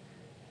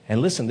 And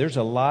listen, there's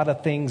a lot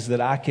of things that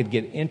I could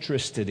get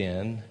interested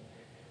in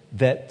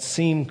that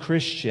seem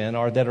Christian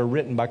or that are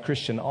written by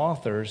Christian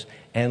authors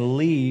and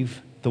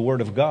leave the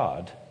Word of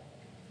God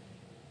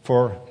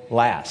for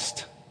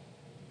last.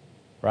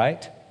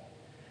 Right?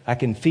 I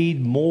can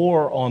feed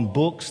more on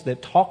books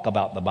that talk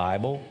about the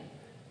Bible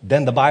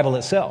than the Bible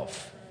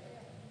itself.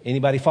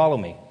 Anybody follow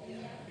me?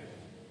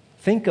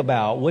 Think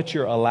about what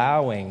you're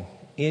allowing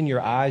in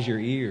your eyes, your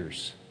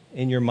ears,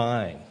 in your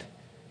mind.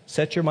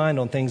 Set your mind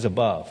on things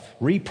above.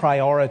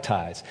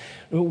 Reprioritize.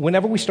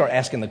 Whenever we start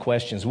asking the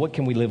questions, what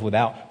can we live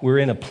without? We're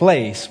in a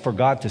place for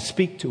God to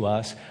speak to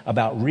us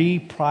about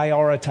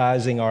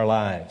reprioritizing our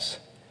lives.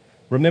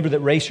 Remember that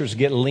racers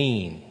get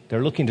lean.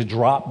 They're looking to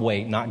drop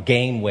weight, not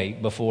gain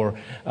weight before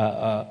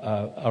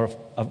a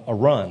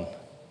run.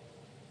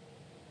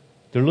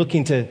 They're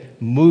looking to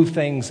move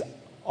things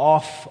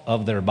off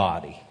of their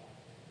body.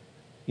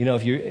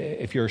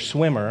 If you're a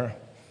swimmer,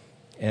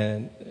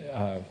 and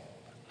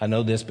I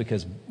know this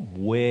because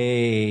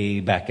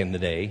way back in the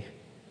day,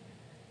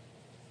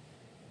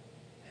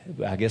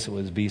 I guess it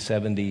was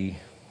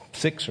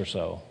B-76 or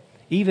so.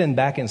 Even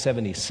back in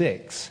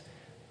 76,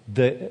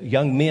 the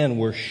young men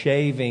were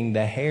shaving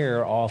the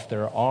hair off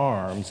their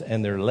arms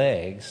and their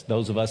legs,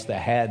 those of us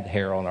that had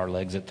hair on our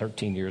legs at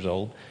 13 years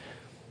old,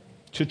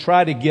 to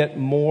try to get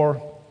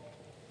more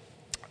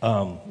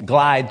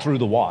glide through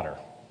the water.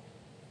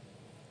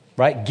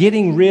 Right?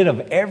 Getting rid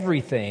of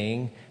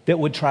everything that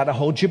would try to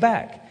hold you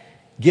back.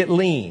 Get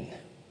lean.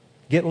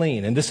 Get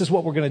lean. And this is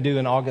what we're going to do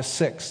in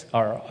August 6th,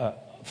 or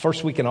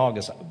first week in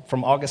August,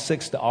 from August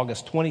 6th to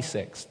August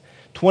 26th.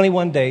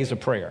 21 days of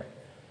prayer.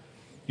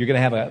 You're going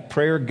to have a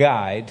prayer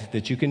guide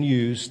that you can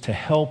use to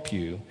help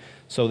you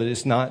so that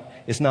it's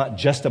not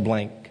just a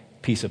blank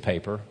piece of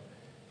paper,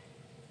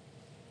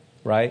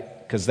 right?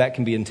 Because that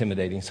can be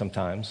intimidating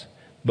sometimes.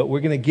 But we're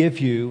going to give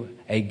you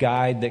a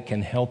guide that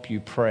can help you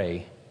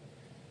pray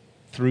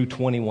through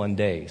 21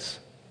 days.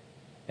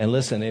 And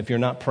listen, if you're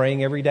not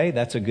praying every day,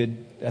 that's a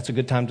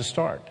good time to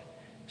start.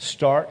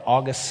 Start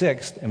August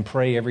 6th and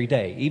pray every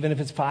day, even if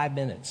it's 5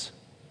 minutes.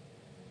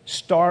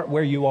 Start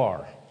where you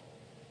are.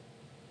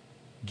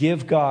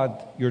 Give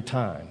God your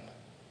time.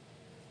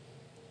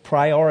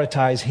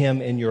 Prioritize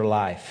Him in your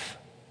life.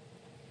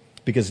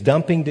 Because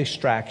dumping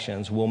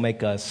distractions will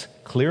make us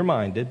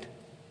clear-minded,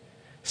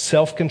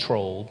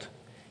 self-controlled,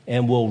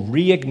 and will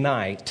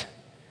reignite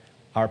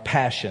our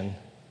passion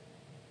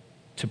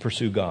to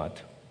pursue God.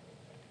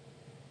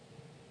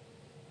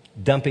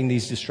 Dumping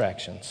these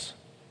distractions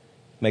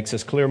makes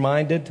us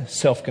clear-minded,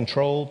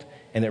 self-controlled,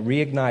 and it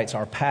reignites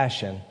our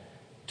passion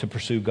to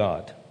pursue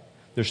God.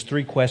 There's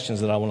 3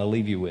 questions that I want to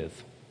leave you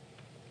with.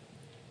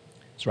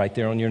 It's right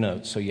there on your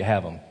notes, so you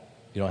have them.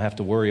 You don't have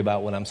to worry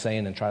about what I'm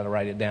saying and try to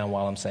write it down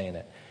while I'm saying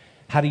it.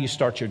 How do you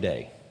start your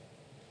day?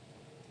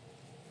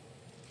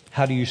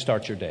 How do you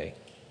start your day?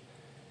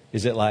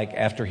 Is it like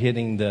after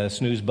hitting the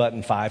snooze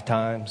button 5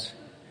 times,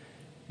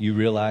 you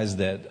realize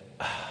that,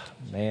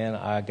 man,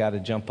 I got to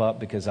jump up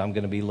because I'm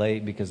going to be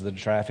late because of the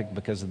traffic,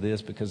 because of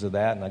this, because of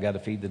that, and I got to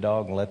feed the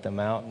dog and let them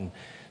out and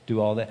do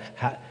all that?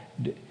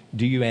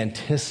 Do you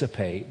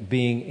anticipate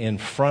being in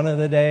front of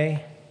the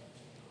day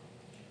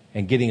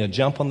and getting a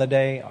jump on the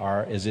day,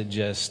 or is it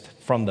just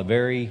from the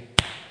very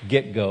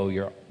get-go,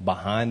 you're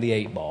behind the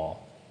 8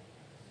 ball,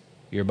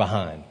 you're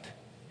behind,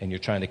 and you're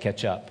trying to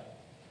catch up?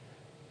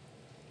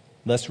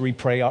 Let's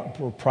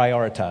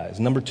reprioritize.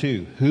 Number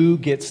 2, who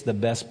gets the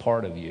best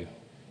part of you?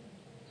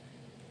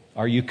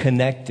 Are you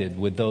connected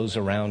with those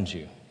around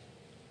you?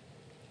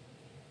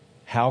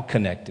 How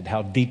connected,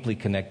 how deeply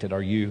connected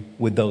are you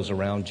with those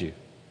around you?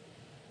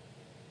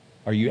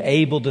 Are you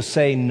able to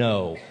say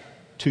no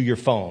to your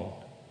phone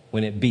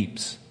when it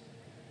beeps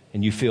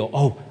and you feel,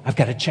 oh, I've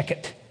got to check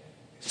it.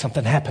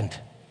 Something happened.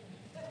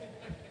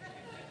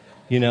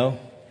 You know,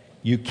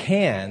 you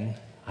can,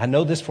 I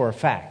know this for a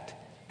fact,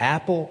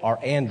 Apple or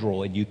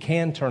Android, you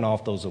can turn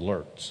off those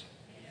alerts.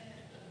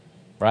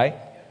 Right?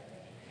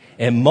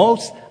 And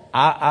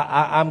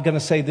I'm going to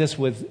say this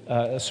with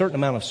a certain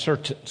amount of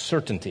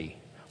certainty.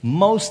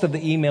 Most of the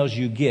emails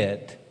you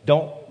get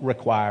don't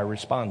require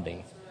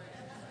responding.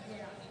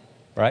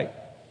 Right?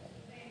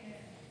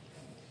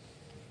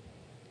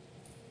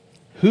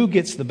 Who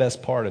gets the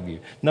best part of you?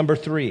 Number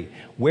 3,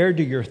 where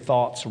do your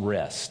thoughts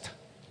rest?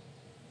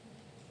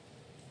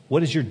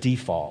 What is your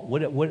default?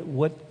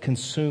 What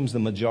consumes the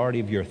majority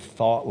of your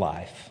thought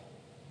life?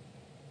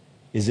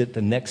 Is it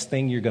the next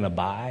thing you're going to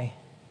buy?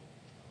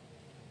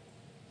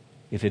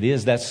 If it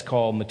is, that's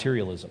called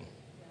materialism.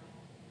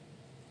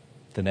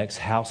 The next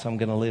house I'm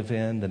going to live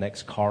in, the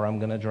next car I'm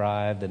going to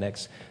drive, the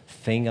next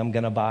thing I'm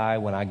going to buy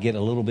when I get a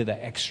little bit of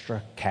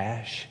extra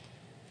cash.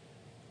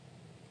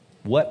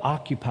 What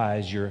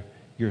occupies your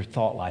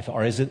thought life?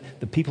 Or is it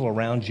the people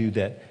around you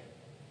that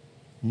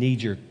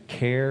need your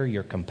care,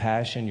 your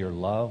compassion, your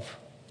love,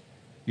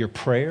 your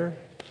prayer?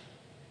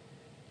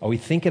 Are we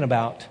thinking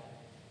about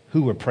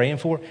who we're praying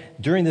for?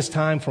 During this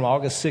time from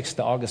August 6th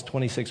to August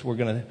 26th, we're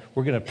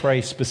going to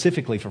pray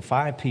specifically for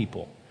 5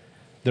 people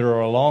that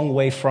are a long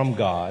way from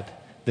God,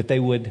 that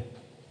they would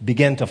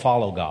begin to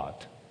follow God.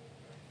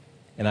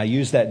 And I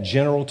use that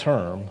general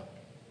term,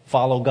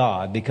 follow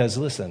God, because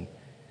listen,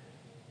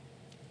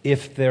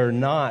 if they're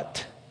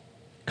not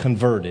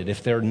converted,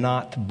 if they're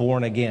not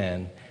born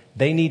again,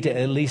 they need to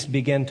at least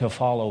begin to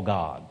follow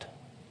God.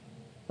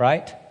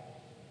 Right?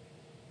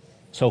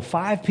 So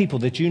 5 people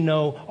that you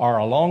know are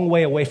a long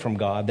way away from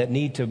God that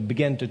need to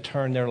begin to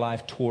turn their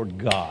life toward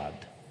God.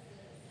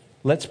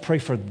 Let's pray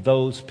for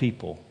those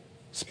people,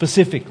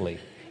 specifically,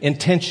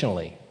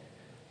 intentionally,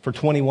 for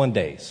 21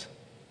 days.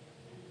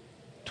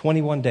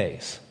 21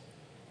 days.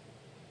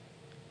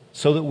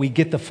 So that we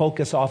get the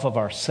focus off of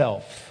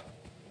ourselves.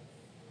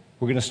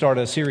 We're going to start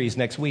a series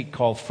next week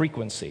called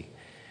Frequency.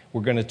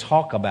 We're going to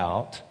talk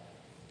about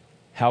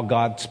how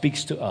God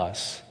speaks to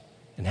us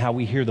and how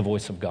we hear the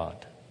voice of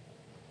God.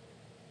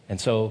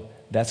 And so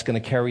that's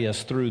going to carry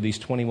us through these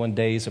 21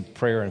 days of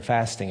prayer and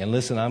fasting. And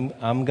listen,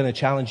 I'm going to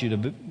challenge you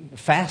to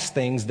fast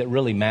things that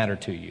really matter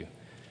to you.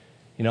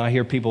 You know, I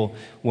hear people,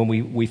 when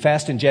we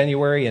fast in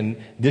January,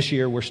 and this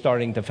year we're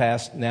starting to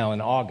fast now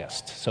in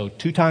August. So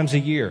 2 times a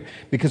year,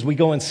 because we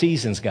go in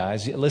seasons,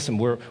 guys. Listen,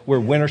 we're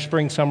winter,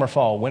 spring, summer,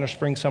 fall, winter,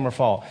 spring, summer,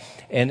 fall,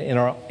 and in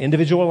our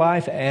individual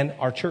life and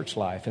our church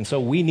life. And so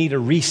we need a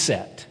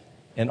reset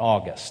in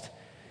August.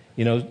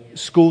 You know,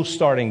 school's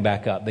starting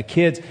back up. The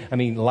kids,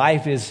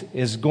 life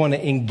is going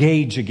to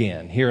engage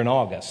again here in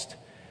August.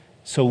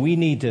 So we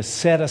need to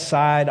set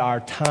aside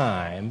our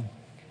time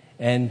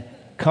and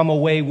come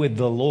away with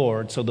the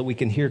Lord so that we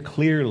can hear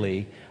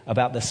clearly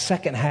about the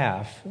second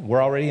half.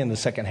 We're already in the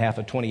second half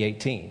of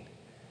 2018.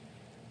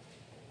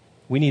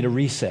 We need a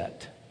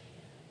reset.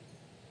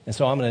 And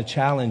so I'm going to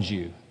challenge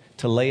you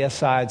to lay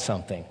aside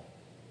something,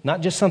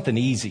 not just something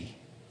easy.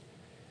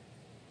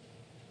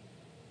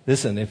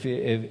 Listen,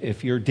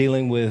 if you're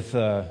dealing with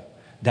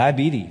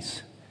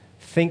diabetes,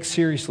 think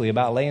seriously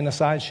about laying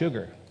aside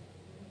sugar.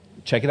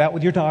 Check it out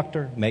with your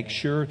doctor. Make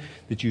sure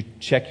that you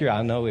check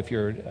I know if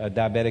you're a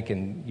diabetic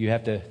and you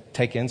have to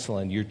take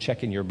insulin, you're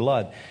checking your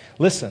blood.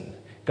 Listen,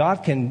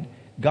 God can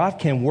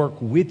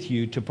work with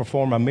you to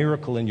perform a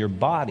miracle in your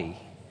body,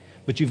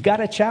 but you've got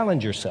to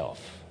challenge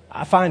yourself.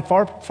 I find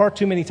far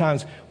too many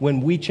times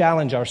when we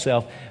challenge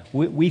ourselves,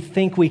 we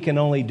think we can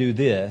only do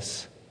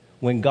this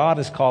when God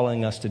is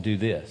calling us to do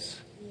this.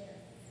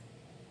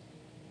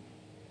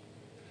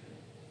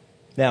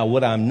 Now,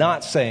 what I'm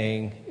not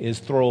saying is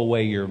throw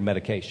away your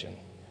medication.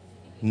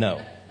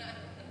 No.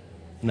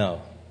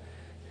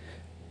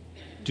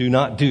 Do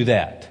not do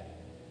that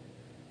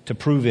to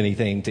prove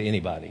anything to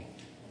anybody.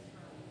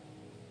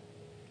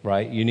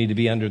 Right? You need to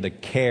be under the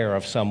care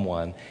of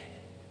someone.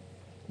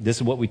 This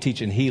is what we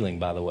teach in healing,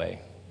 by the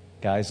way.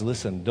 Guys,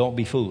 listen, don't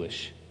be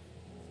foolish.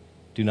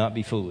 Do not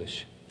be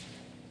foolish.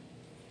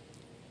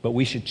 But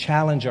we should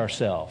challenge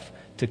ourselves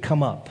to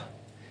come up.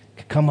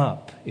 Come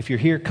up. If you're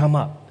here, come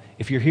up.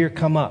 If you're here,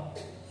 come up,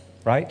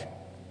 right?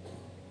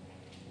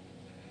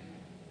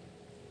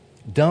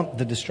 Dump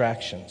the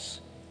distractions.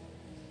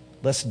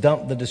 Let's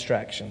dump the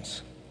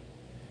distractions.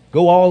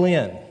 Go all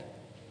in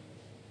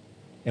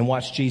and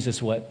watch Jesus,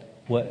 what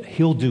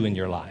He'll do in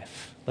your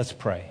life. Let's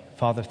pray.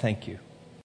 Father, thank you.